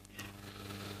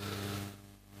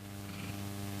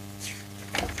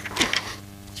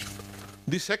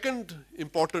 The second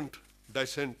important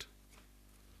dissent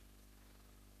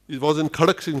was in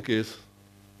Khadak Singh case,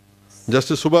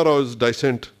 Justice Subba Rao's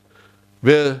dissent,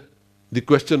 where the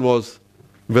question was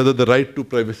whether the right to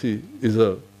privacy is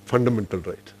a fundamental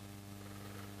right.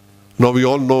 Now we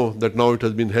all know that now it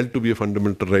has been held to be a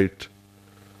fundamental right,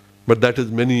 but that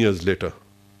is many years later.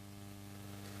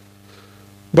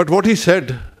 But what he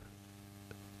said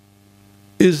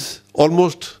is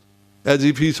almost as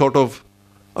if he sort of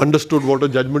understood what a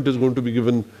judgment is going to be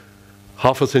given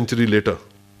half a century later.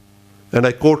 And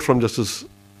I quote from Justice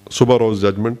Subba Rao's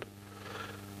judgment,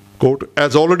 quote,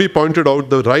 "As already pointed out,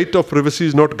 the right of privacy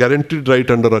is not guaranteed right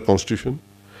under our Constitution,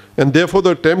 and therefore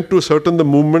the attempt to ascertain the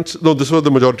movements," no, this was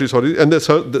the majority, sorry, and this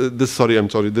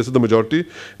is the majority,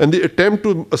 "and the attempt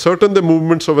to ascertain the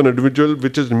movements of an individual,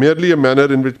 which is merely a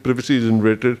manner in which privacy is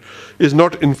invaded, is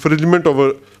not infringement of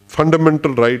a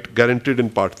fundamental right guaranteed in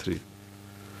Part 3.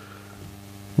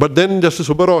 But then Justice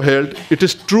Subba Rao held, "It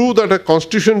is true that a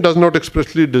constitution does not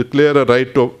expressly declare a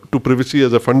right to privacy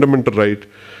as a fundamental right,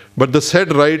 but the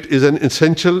said right is an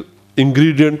essential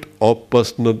ingredient of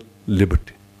personal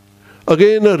liberty."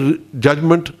 Again, a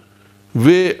judgment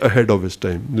way ahead of his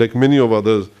time, like many of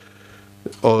others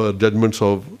judgments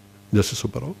of Justice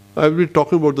Subba Rao. I will be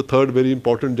talking about the third very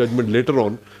important judgment later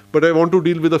on, but I want to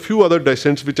deal with a few other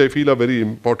dissents which I feel are very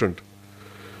important.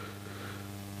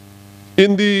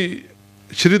 In the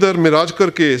Sridhar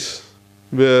Mirajkar case,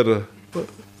 where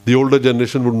the older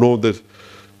generation would know this,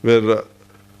 where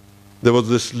there was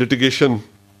this litigation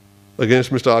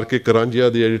against Mr. R.K.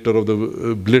 Karanjia, the editor of the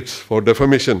Blitz, for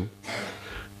defamation.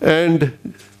 And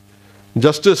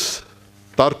Justice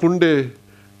Tarkunde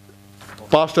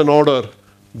passed an order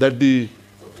that the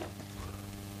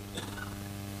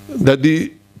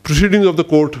proceedings of the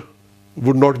court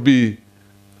would not be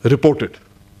reported.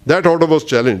 That order was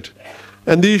challenged.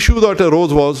 And the issue that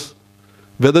arose was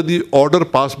whether the order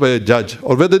passed by a judge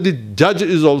or whether the judge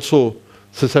is also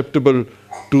susceptible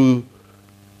to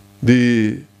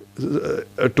the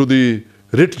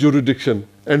writ jurisdiction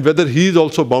and whether he is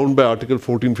also bound by Article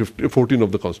 14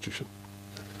 of the Constitution.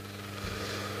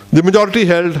 The majority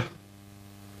held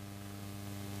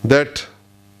that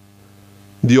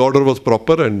the order was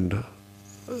proper and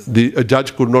the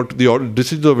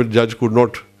decision of a judge could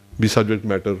not be subject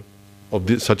matter of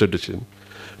such a decision.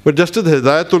 But Justice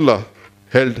Hidayatullah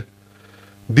held,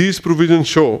 "These provisions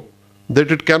show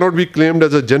that it cannot be claimed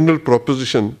as a general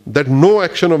proposition that no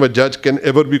action of a judge can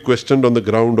ever be questioned on the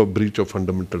ground of breach of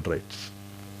fundamental rights.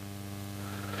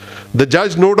 The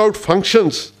judge no doubt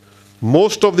functions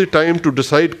most of the time to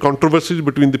decide controversies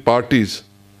between the parties,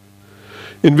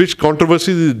 in which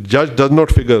controversy the judge does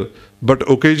not figure, but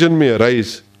occasion may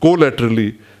arise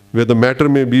collaterally where the matter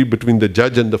may be between the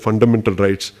judge and the fundamental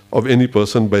rights of any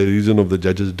person by reason of the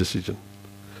judge's decision.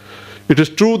 It is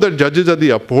true that judges are the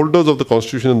upholders of the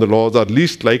Constitution and the laws are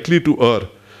least likely to err,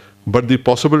 but the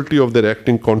possibility of their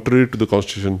acting contrary to the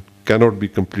Constitution cannot be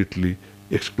completely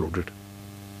excluded."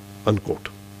 Unquote.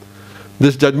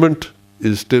 This judgment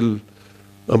is still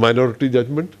a minority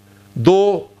judgment,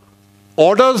 though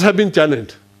orders have been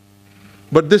challenged.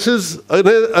 But this is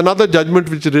another judgment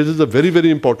which raises a very,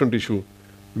 very important issue,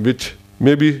 which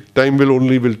maybe time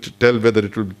will tell whether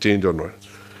it will change or not.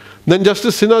 Then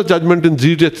Justice Sinha's judgment in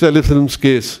Z.H. Telefilm's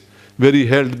case, where he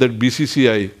held that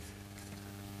BCCI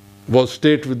was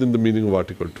state within the meaning of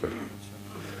Article 12.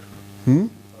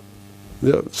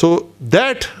 Yeah. So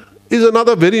that is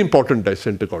another very important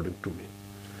dissent according to me,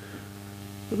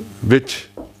 which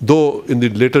though in the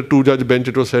later two-judge bench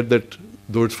it was said that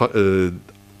though it's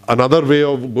another way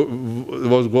of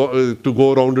to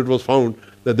go around it was found,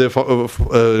 that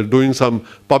they're doing some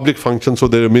public function, so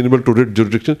they're amenable to writ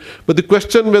jurisdiction. But the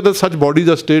question whether such bodies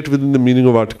are state within the meaning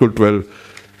of Article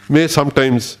 12 may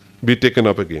sometimes be taken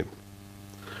up again.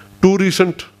 Two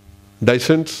recent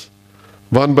dissents,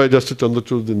 one by Justice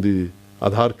Chandrachud in the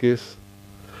Aadhaar case,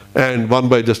 and one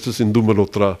by Justice Indu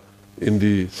Malhotra in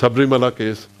the Sabrimala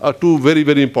case, are two very,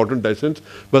 very important dissents.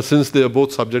 But since they are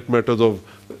both subject matters of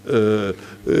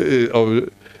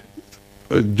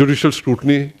judicial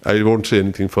scrutiny, I won't say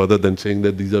anything further than saying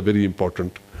that these are very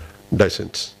important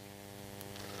dissents.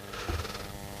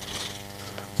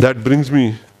 That brings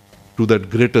me to that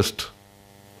greatest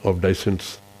of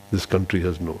dissents this country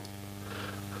has known.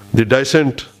 The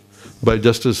dissent by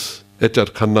Justice H.R.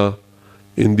 Khanna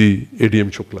in the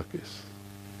ADM Shukla case.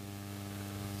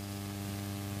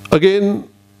 Again,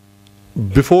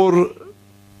 before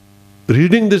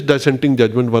reading this dissenting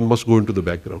judgment, one must go into the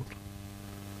background.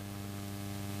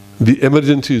 The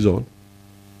emergency is on.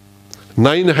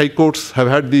 9 high courts have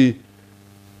had the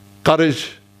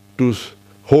courage to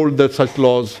hold that such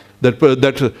laws,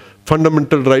 that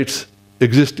fundamental rights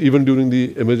exist even during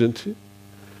the emergency.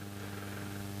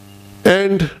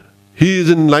 And he is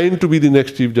in line to be the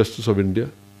next Chief Justice of India,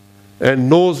 and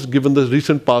knows, given the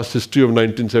recent past history of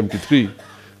 1973,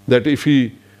 that if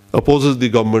he opposes the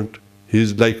government, he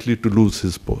is likely to lose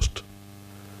his post.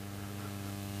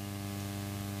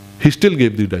 He still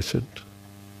gave the dissent.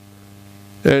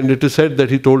 And it is said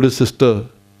that he told his sister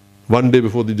one day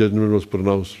before the judgment was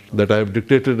pronounced that I have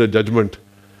dictated a judgment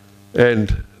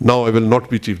and now I will not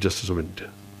be Chief Justice of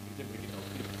India.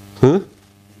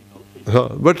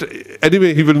 But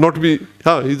anyway, he will not be,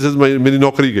 he says, meri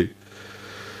naukari gayi.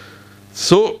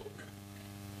 So,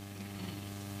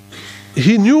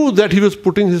 he knew that he was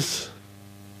putting his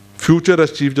future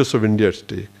as Chief Justice of India at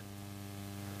stake.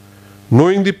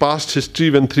 Knowing the past history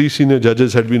when 3 senior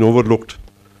judges had been overlooked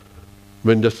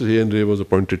when Justice A.N. Ray was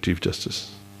appointed Chief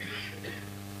Justice.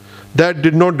 That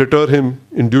did not deter him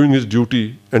in doing his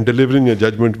duty and delivering a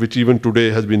judgment which even today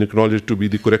has been acknowledged to be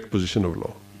the correct position of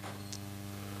law.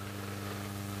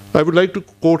 I would like to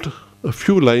quote a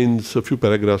few lines, a few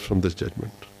paragraphs from this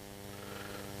judgment.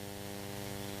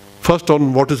 First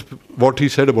on what he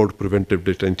said about preventive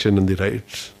detention and the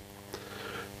rights.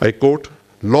 I quote,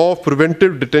 "Law of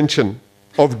preventive detention,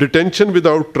 of detention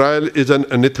without trial is an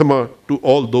anathema to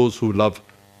all those who love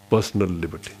personal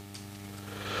liberty.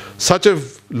 Such a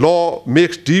law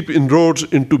makes deep inroads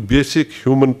into basic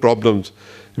human problems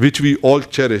which we all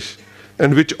cherish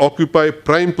and which occupy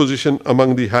prime position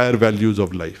among the higher values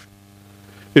of life.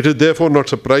 It is therefore not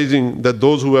surprising that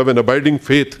those who have an abiding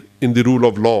faith in the rule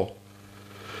of law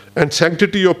and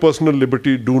sanctity of personal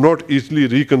liberty do not easily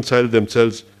reconcile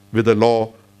themselves with a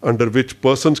law under which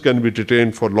persons can be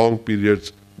detained for long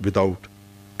periods without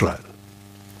trial."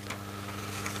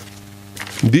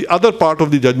 The other part of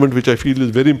the judgment which I feel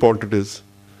is very important is,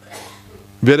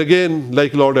 where again,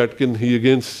 like Lord Atkin, he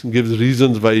again gives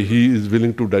reasons why he is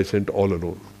willing to dissent all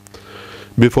alone.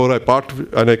 "Before I part,"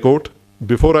 and I quote,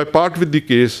 "Before I part with the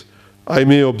case, I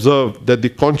may observe that the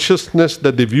consciousness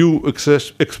that the view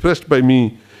expressed by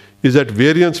me is at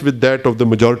variance with that of the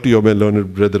majority of my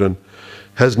learned brethren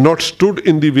has not stood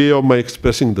in the way of my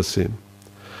expressing the same.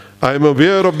 I am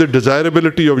aware of the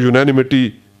desirability of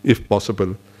unanimity if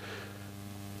possible.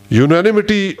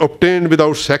 Unanimity obtained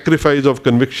without sacrifice of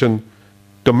conviction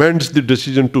commends the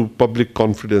decision to public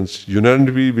confidence.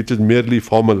 Unanimity which is merely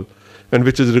formal and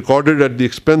which is recorded at the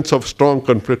expense of strong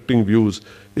conflicting views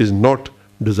is not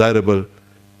desirable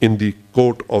in the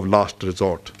court of last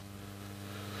resort."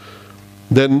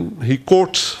 Then he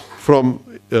quotes from,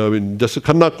 Justice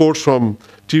Khanna quotes from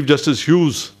Chief Justice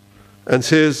Hughes and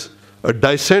says, "A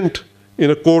dissent in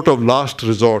a court of last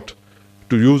resort,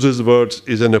 to use his words,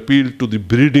 is an appeal to the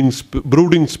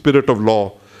brooding spirit of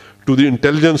law, to the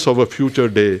intelligence of a future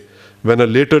day, when a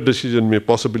later decision may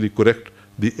possibly correct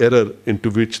the error into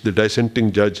which the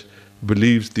dissenting judge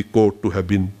believes the court to have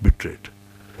been betrayed."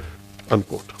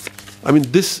 Unquote. I mean,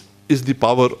 this is the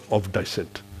power of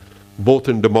dissent, both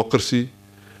in democracy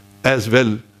as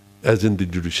well as in the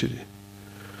judiciary.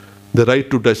 The right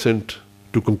to dissent,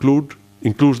 to conclude,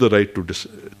 includes the right to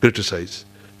criticize.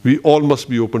 We all must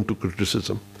be open to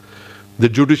criticism. The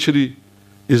judiciary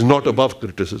is not above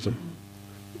criticism.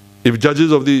 If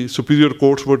judges of the superior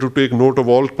courts were to take note of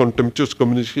all contemptuous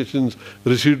communications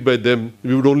received by them,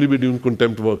 we would only be doing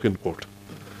contempt work in court.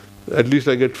 At least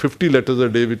I get 50 letters a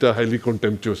day which are highly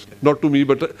contemptuous. Not to me,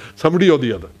 but somebody or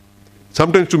the other.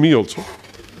 Sometimes to me also.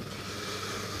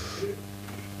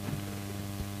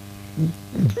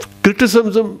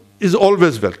 Criticism is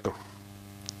always welcome.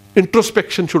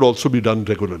 introspection should also be done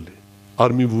regularly. Are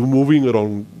we moving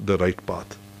around the right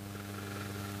path?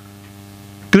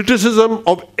 Criticism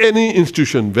of any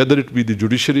institution, whether it be the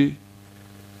judiciary,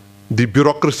 the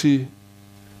bureaucracy,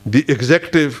 the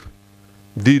executive,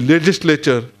 the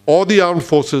legislature, or the armed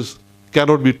forces,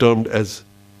 cannot be termed as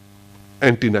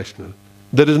anti-national.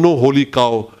 There is no holy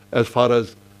cow as far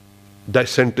as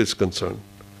dissent is concerned.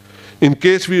 In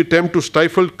case we attempt to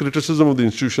stifle criticism of the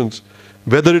institutions,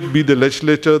 whether it be the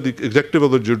legislature, the executive, or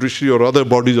the judiciary, or other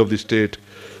bodies of the state,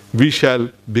 we shall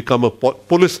become a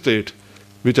police state,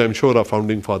 which I'm sure our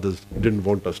founding fathers didn't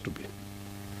want us to be.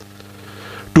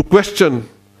 To question,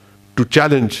 to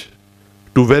challenge,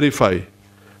 to verify,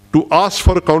 to ask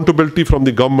for accountability from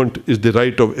the government is the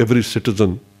right of every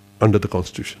citizen under the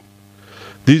Constitution.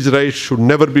 These rights should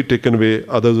never be taken away,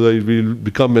 otherwise we will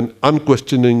become an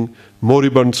unquestioning,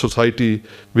 moribund society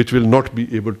which will not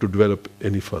be able to develop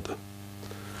any further.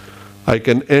 I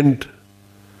can end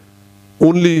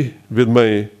only with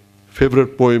my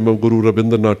favorite poem of Guru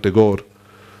Rabindranath Tagore,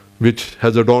 which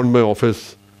has adorned my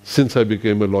office since I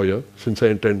became a lawyer, since I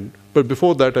entered. But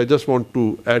before that, I just want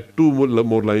to add two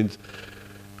more lines.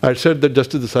 I said that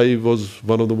Justice Desai was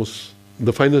one of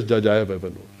the finest judge I have ever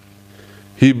known.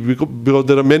 Because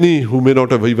there are many who may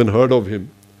not have even heard of him.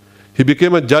 He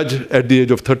became a judge at the age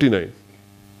of 39.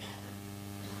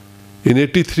 In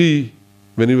 83,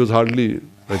 when he was hardly,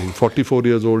 I think, 44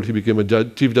 years old, he became a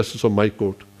judge, Chief Justice of my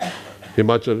court,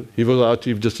 Himachal. He was our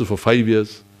Chief Justice for 5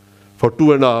 years. For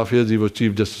 2.5 years, he was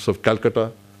Chief Justice of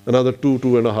Calcutta. Another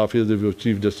 2.5 years, he was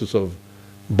Chief Justice of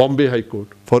Bombay High Court.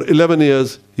 For 11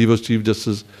 years, he was Chief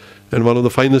Justice and one of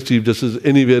the finest Chief Justices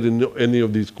anywhere in any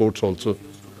of these courts also.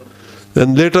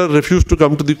 And later refused to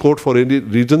come to the court for any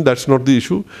reason. That's not the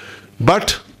issue.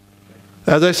 But,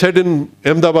 as I said in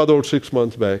Ahmedabad about 6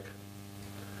 months back,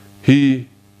 he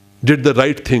did the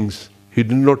right things. He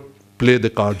did not play the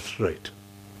cards right.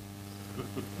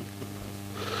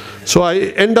 So I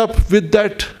end up with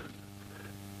that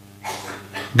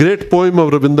great poem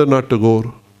of Rabindranath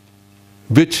Tagore,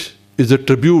 which is a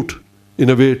tribute in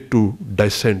a way to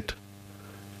dissent,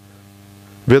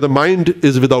 where the mind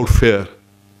is without fear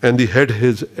and the head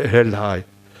is held high,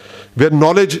 where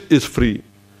knowledge is free,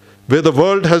 where the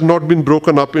world has not been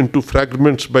broken up into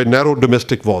fragments by narrow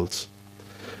domestic walls,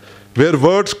 where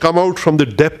words come out from the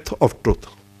depth of truth,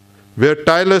 where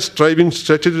tireless striving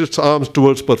stretches its arms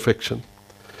towards perfection,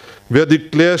 where the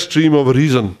clear stream of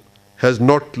reason has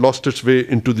not lost its way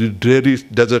into the dreary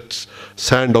desert's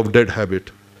sand of dead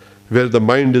habit, where the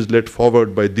mind is led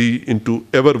forward by thee into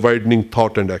ever-widening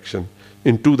thought and action,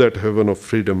 into that heaven of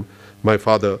freedom. My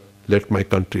Father, let my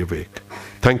country awake.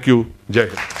 Thank you. Jai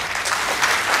Hind.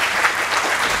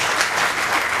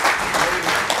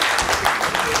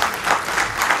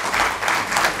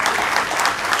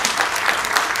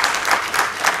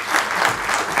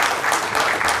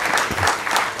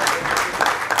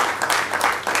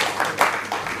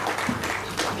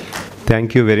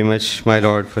 Thank you very much, my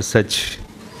Lord, for such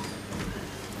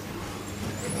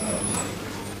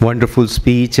wonderful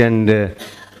speech. And the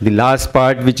last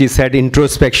part, which is said,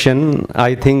 introspection,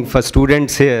 I think for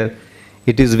students here,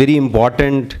 it is very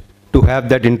important to have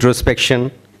that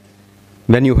introspection.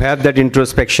 When you have that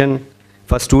introspection,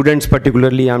 for students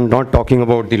particularly, I'm not talking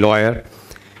about the lawyer,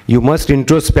 you must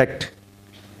introspect.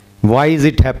 Why is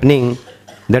it happening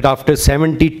that after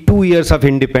 72 years of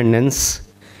independence,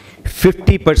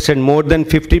 50%, more than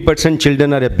 50%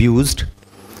 children are abused,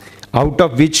 out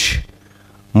of which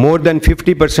more than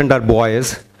 50% are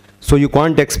boys, so you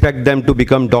can't expect them to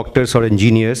become doctors or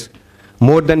engineers.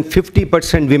 More than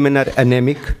 50% women are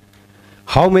anemic.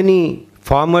 How many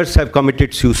farmers have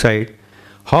committed suicide?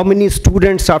 How many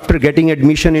students after getting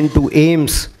admission into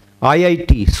AIMS,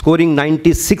 IIT, scoring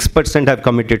 96% have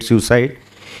committed suicide?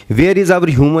 Where is our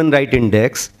human right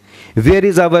index? Where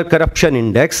is our corruption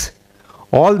index?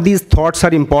 All these thoughts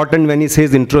are important when he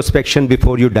says introspection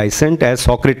before you dissent, as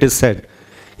Socrates said.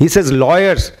 He says,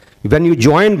 lawyers, when you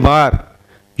join bar,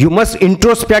 you must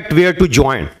introspect where to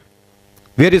join.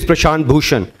 Where is Prashant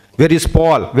Bhushan? Where is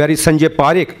Paul? Where is Sanjay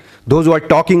Parekh? Those who are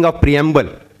talking of preamble.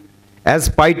 As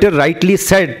Peter rightly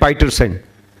said,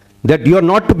 that you are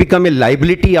not to become a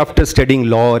liability after studying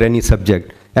law or any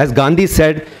subject. As Gandhi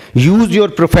said, use your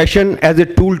profession as a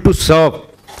tool to serve.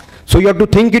 So you have to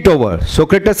think it over.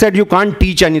 Socrates said you can't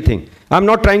teach anything. I'm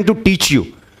not trying to teach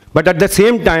you. But at the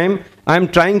same time, I'm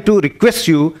trying to request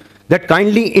you that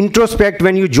kindly introspect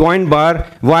when you join bar.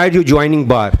 Why are you joining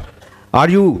bar? Are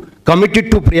you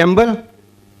committed to preamble?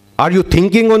 Are you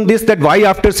thinking on this, that why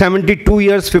after 72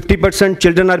 years 50%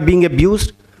 children are being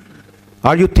abused?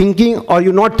 Are you thinking or are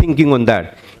you not thinking on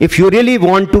that? If you really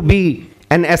want to be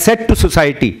an asset to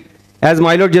society. As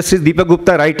my Lord Justice Deepak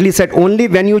Gupta rightly said, only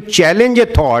when you challenge a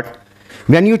thought,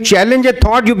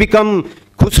 you become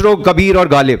Khusro, Kabir or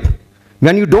Ghalib.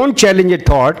 When you don't challenge a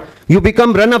thought, you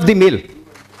become run of the mill.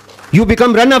 You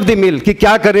become run of the mill कि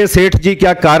क्या करे सेठ जी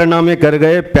क्या कारनामे कर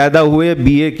गए पैदा हुए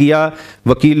बीए किया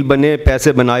वकील बने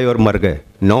पैसे बनाए और मर गए.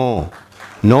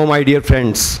 No my dear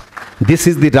friends, this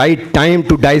is the right time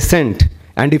to dissent.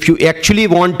 And if you actually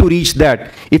want to reach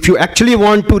that, if you actually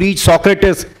want to reach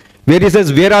Socrates, where he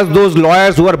says, where are those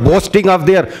lawyers who are boasting of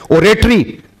their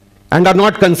oratory and are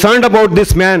not concerned about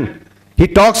this man? He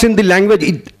talks in the language.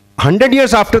 100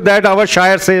 years after that, our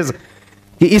Shair says,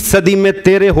 कि इस सदी में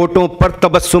तेरे होठों पर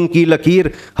तबस्सुम की लकीर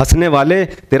हंसने वाले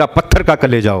तेरा पत्थर का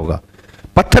कलेजा होगा.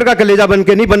 पत्थर का कलेजा बन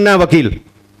के नहीं बनना है वकील.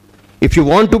 If you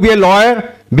want to be a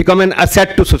lawyer, become an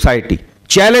asset to society.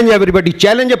 Challenge everybody.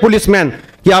 Challenge a policeman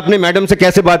कि आपने मैडम से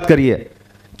कैसे बात करी है.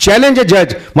 Challenge a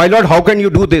judge. My lord, how can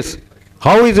you do this?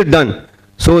 How is it done?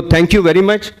 So thank you very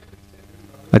much.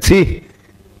 Let's see.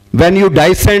 When you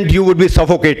dissent, you would be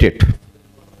suffocated.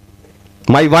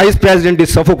 My vice president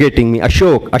is suffocating me.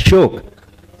 Ashok.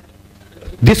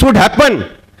 This would happen.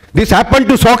 This happened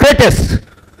to Socrates.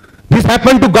 This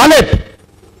happened to Ghalib.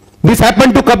 This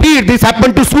happened to Kabir. This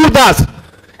happened to Surdas.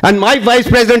 And my vice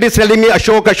president is telling me,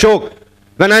 Ashok,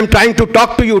 when I'm trying to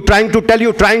talk to you, trying to tell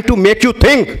you, trying to make you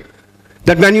think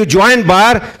that when you join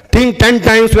bar, think 10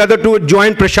 times whether to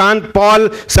join Prashant, Paul,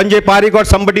 Sanjay Parikh or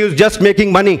somebody who's just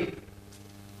making money.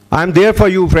 I'm there for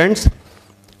you, friends.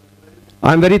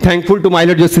 I'm very thankful to my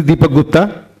Lord Justice Deepak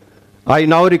Gupta. I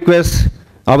now request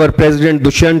our President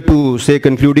Dissent to say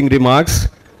concluding remarks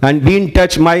and be in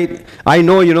touch. I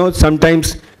know,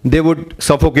 sometimes they would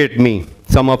suffocate me,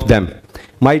 some of them.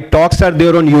 My talks are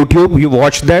there on YouTube. You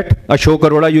watch that. Ashok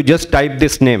Arora, you just type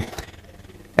this name.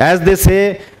 As they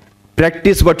say,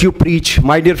 practice what you preach.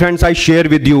 My dear friends, I share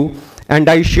with you, and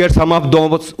I share some of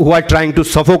those who are trying to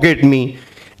suffocate me.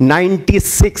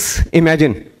 96,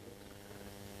 imagine.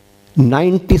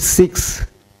 96.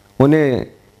 On a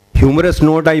humorous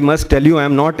note, I must tell you, I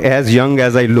am not as young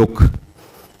as I look.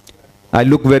 I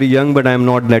look very young, but I am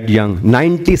not that young.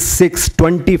 96,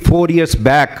 24 years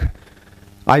back,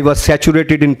 I was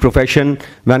saturated in profession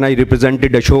when I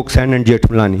represented Ashok Sen and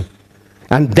Jethmalani.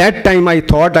 And that time I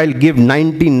thought I'll give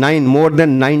 99, more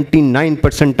than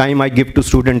 99% time I give to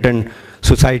student and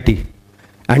society.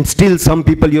 And still some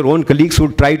people, your own colleagues,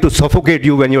 would try to suffocate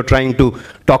you when you're trying to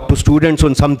talk to students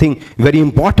on something very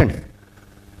important.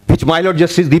 Which my Lord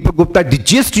Justice Deepak Gupta, the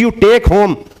gist you take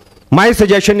home, my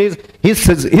suggestion is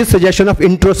his suggestion of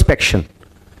introspection.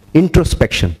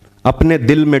 Introspection. अपने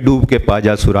दिल में डूब के पा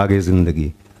जा सुरागे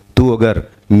जिंदगी. तू अगर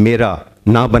मेरा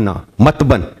ना बना मत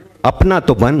बन, अपना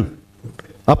तो बन,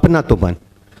 अपना तो बन.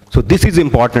 So this is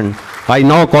important. I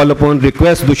now call upon,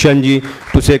 request Dissent ji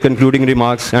to say concluding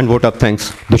remarks and vote of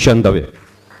thanks. Dissent Dave.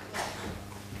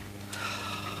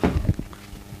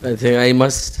 I think I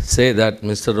must say that,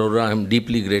 Mr. Arora, I am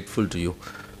deeply grateful to you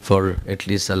for at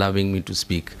least allowing me to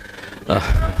speak.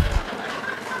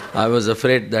 I was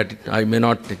afraid that I may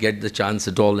not get the chance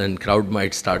at all and crowd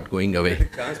might start going away.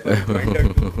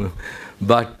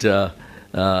 But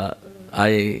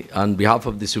I, on behalf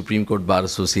of the Supreme Court Bar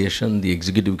Association, the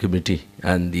Executive Committee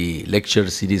and the Lecture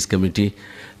Series Committee,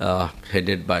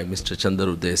 headed by Mr.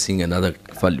 Chandar Uday Singh and other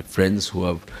friends who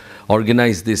have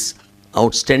organized this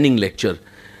outstanding lecture.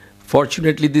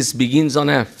 Fortunately, this begins on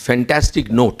a fantastic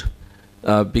note.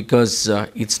 Because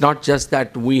it's not just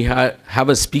that we have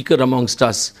a speaker amongst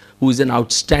us who is an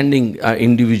outstanding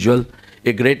individual,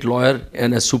 a great lawyer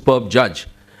and a superb judge,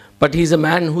 but he's a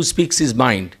man who speaks his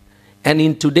mind. And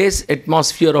in today's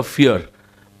atmosphere of fear,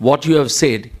 what you have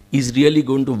said is really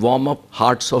going to warm up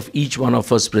hearts of each one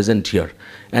of us present here.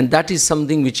 And that is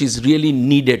something which is really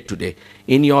needed today.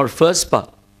 In your first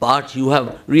part, you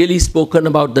have really spoken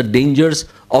about the dangers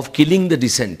of killing the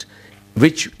dissent,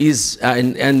 which is,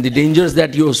 and the dangers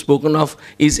that you have spoken of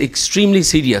is extremely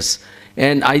serious.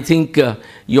 And I think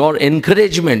your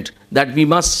encouragement that we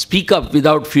must speak up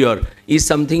without fear is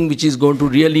something which is going to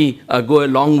really go a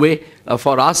long way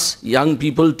for us young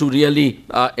people to really,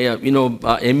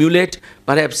 emulate,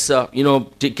 perhaps,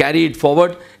 to carry it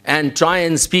forward and try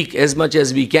and speak as much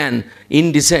as we can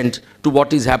in dissent to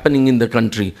what is happening in the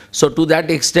country. So to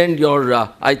that extent, your,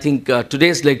 I think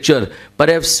today's lecture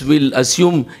perhaps will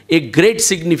assume a great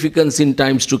significance in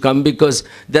times to come, because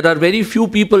there are very few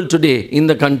people today in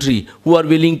the country who are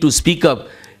willing to speak up,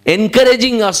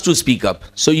 encouraging us to speak up.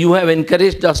 So you have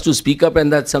encouraged us to speak up,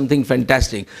 and that's something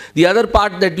fantastic. The other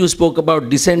part that you spoke about,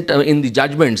 dissent in the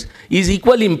judgments, is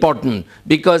equally important,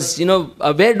 because,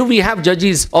 where do we have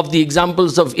judges of the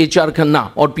examples of H.R.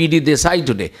 Khanna or P.D. Desai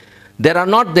today? There are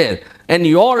not there. And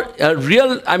your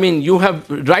you have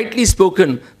rightly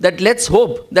spoken that let's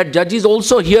hope that judges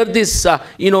also hear this,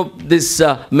 this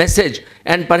message,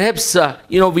 and perhaps,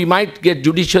 we might get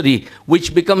judiciary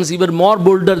which becomes even more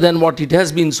bolder than what it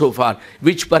has been so far,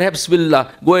 which perhaps will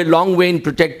go a long way in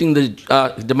protecting the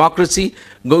democracy,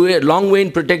 go a long way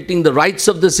in protecting the rights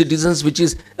of the citizens, which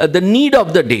is the need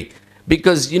of the day.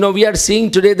 Because, we are seeing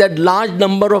today that large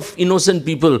number of innocent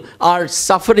people are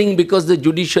suffering because the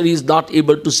judiciary is not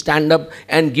able to stand up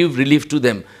and give relief to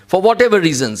them for whatever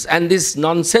reasons. And this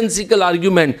nonsensical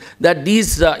argument that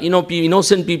these,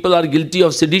 innocent people are guilty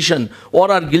of sedition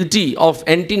or are guilty of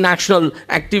anti-national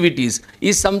activities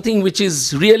is something which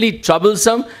is really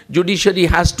troublesome. Judiciary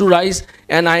has to rise.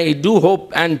 And I do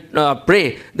hope and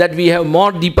pray that we have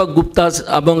more Deepak Guptas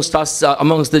amongst us,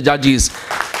 amongst the judges.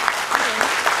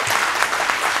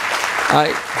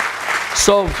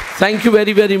 So thank you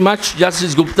very, very much,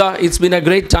 Justice Gupta. It's been a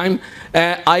great time.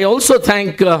 I also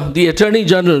thank the Attorney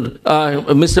General,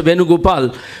 Mr.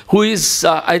 Venugopal, who is,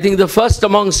 I think, the first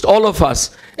amongst all of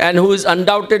us, and who is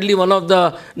undoubtedly one of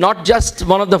the, not just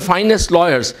one of the finest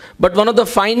lawyers, but one of the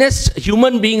finest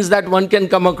human beings that one can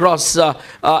come across,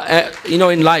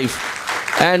 in life.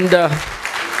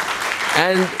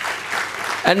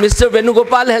 And Mr.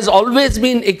 Venugopal has always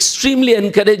been extremely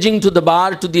encouraging to the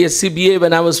bar, to the SCBA.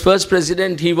 When I was first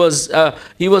president, he was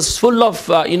full of,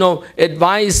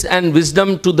 advice and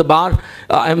wisdom to the bar.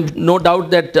 I have no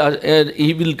doubt that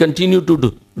he will continue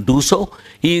to do so.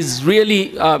 He is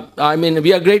really,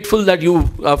 we are grateful that you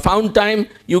found time,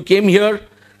 you came here.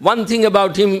 One thing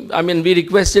about him, we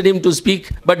requested him to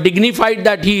speak, but dignified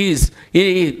that he is,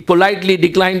 he politely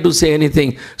declined to say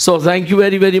anything. So thank you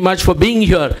very, very much for being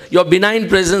here. Your benign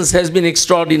presence has been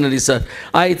extraordinary, sir.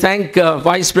 I thank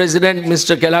Vice President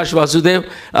Mr. Kailash Vasudev,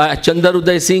 Chandar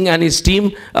Uday Singh and his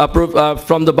team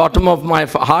from the bottom of my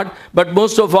heart. But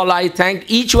most of all, I thank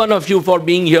each one of you for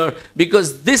being here,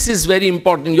 because this is very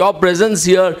important. Your presence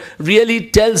here really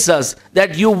tells us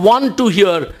that you want to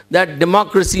hear that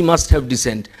democracy must have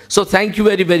dissent. So thank you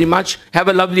very, very much. Have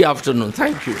a lovely afternoon.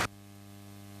 Thank you.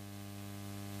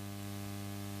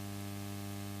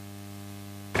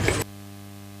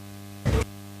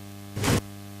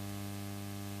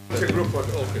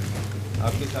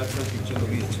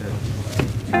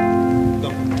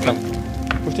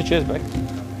 Push the chairs back.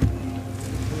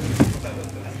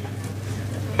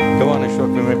 Come on,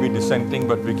 Ashok. We may be dissenting,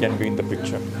 but we can be in the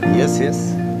picture. Yes,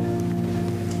 yes.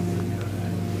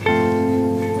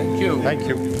 Thank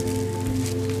you.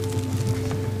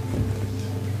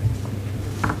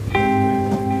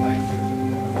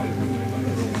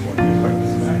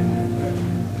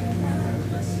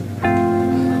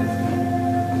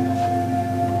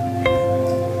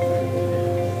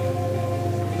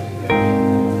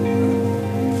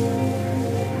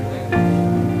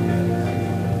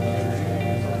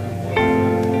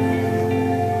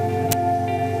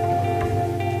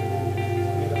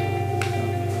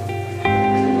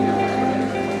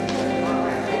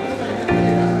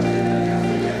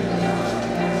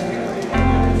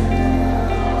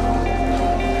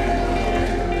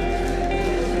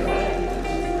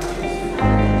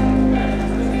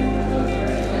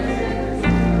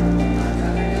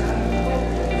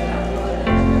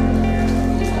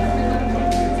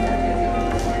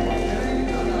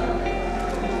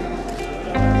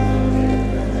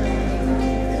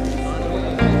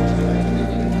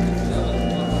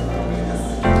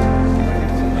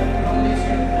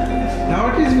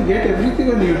 You get everything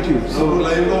on YouTube. So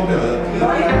live long.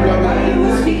 Why you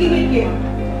were speaking in game?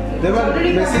 There were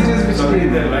messages which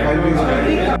came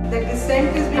The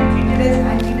dissent is being treated as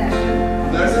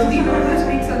anti-national. So the order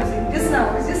speaks on this. Just now,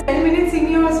 it's just 10 minutes in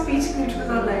your speech which was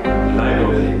on live. Live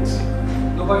audience.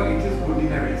 No, but it is good in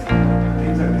a way.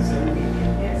 Things are dissenting.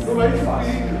 Yes. So why should we?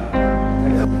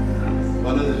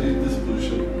 One has reached this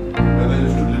position. When I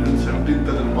used to live in 17th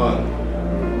and Park,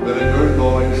 when I joined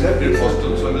law, I accepted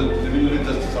hostel. So I was living with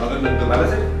Justice Anand and the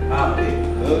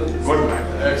good man.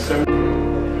 At 17.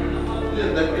 Yeah,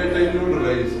 that time you would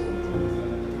rise.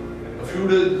 A few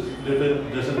days later,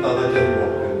 Dissent Dada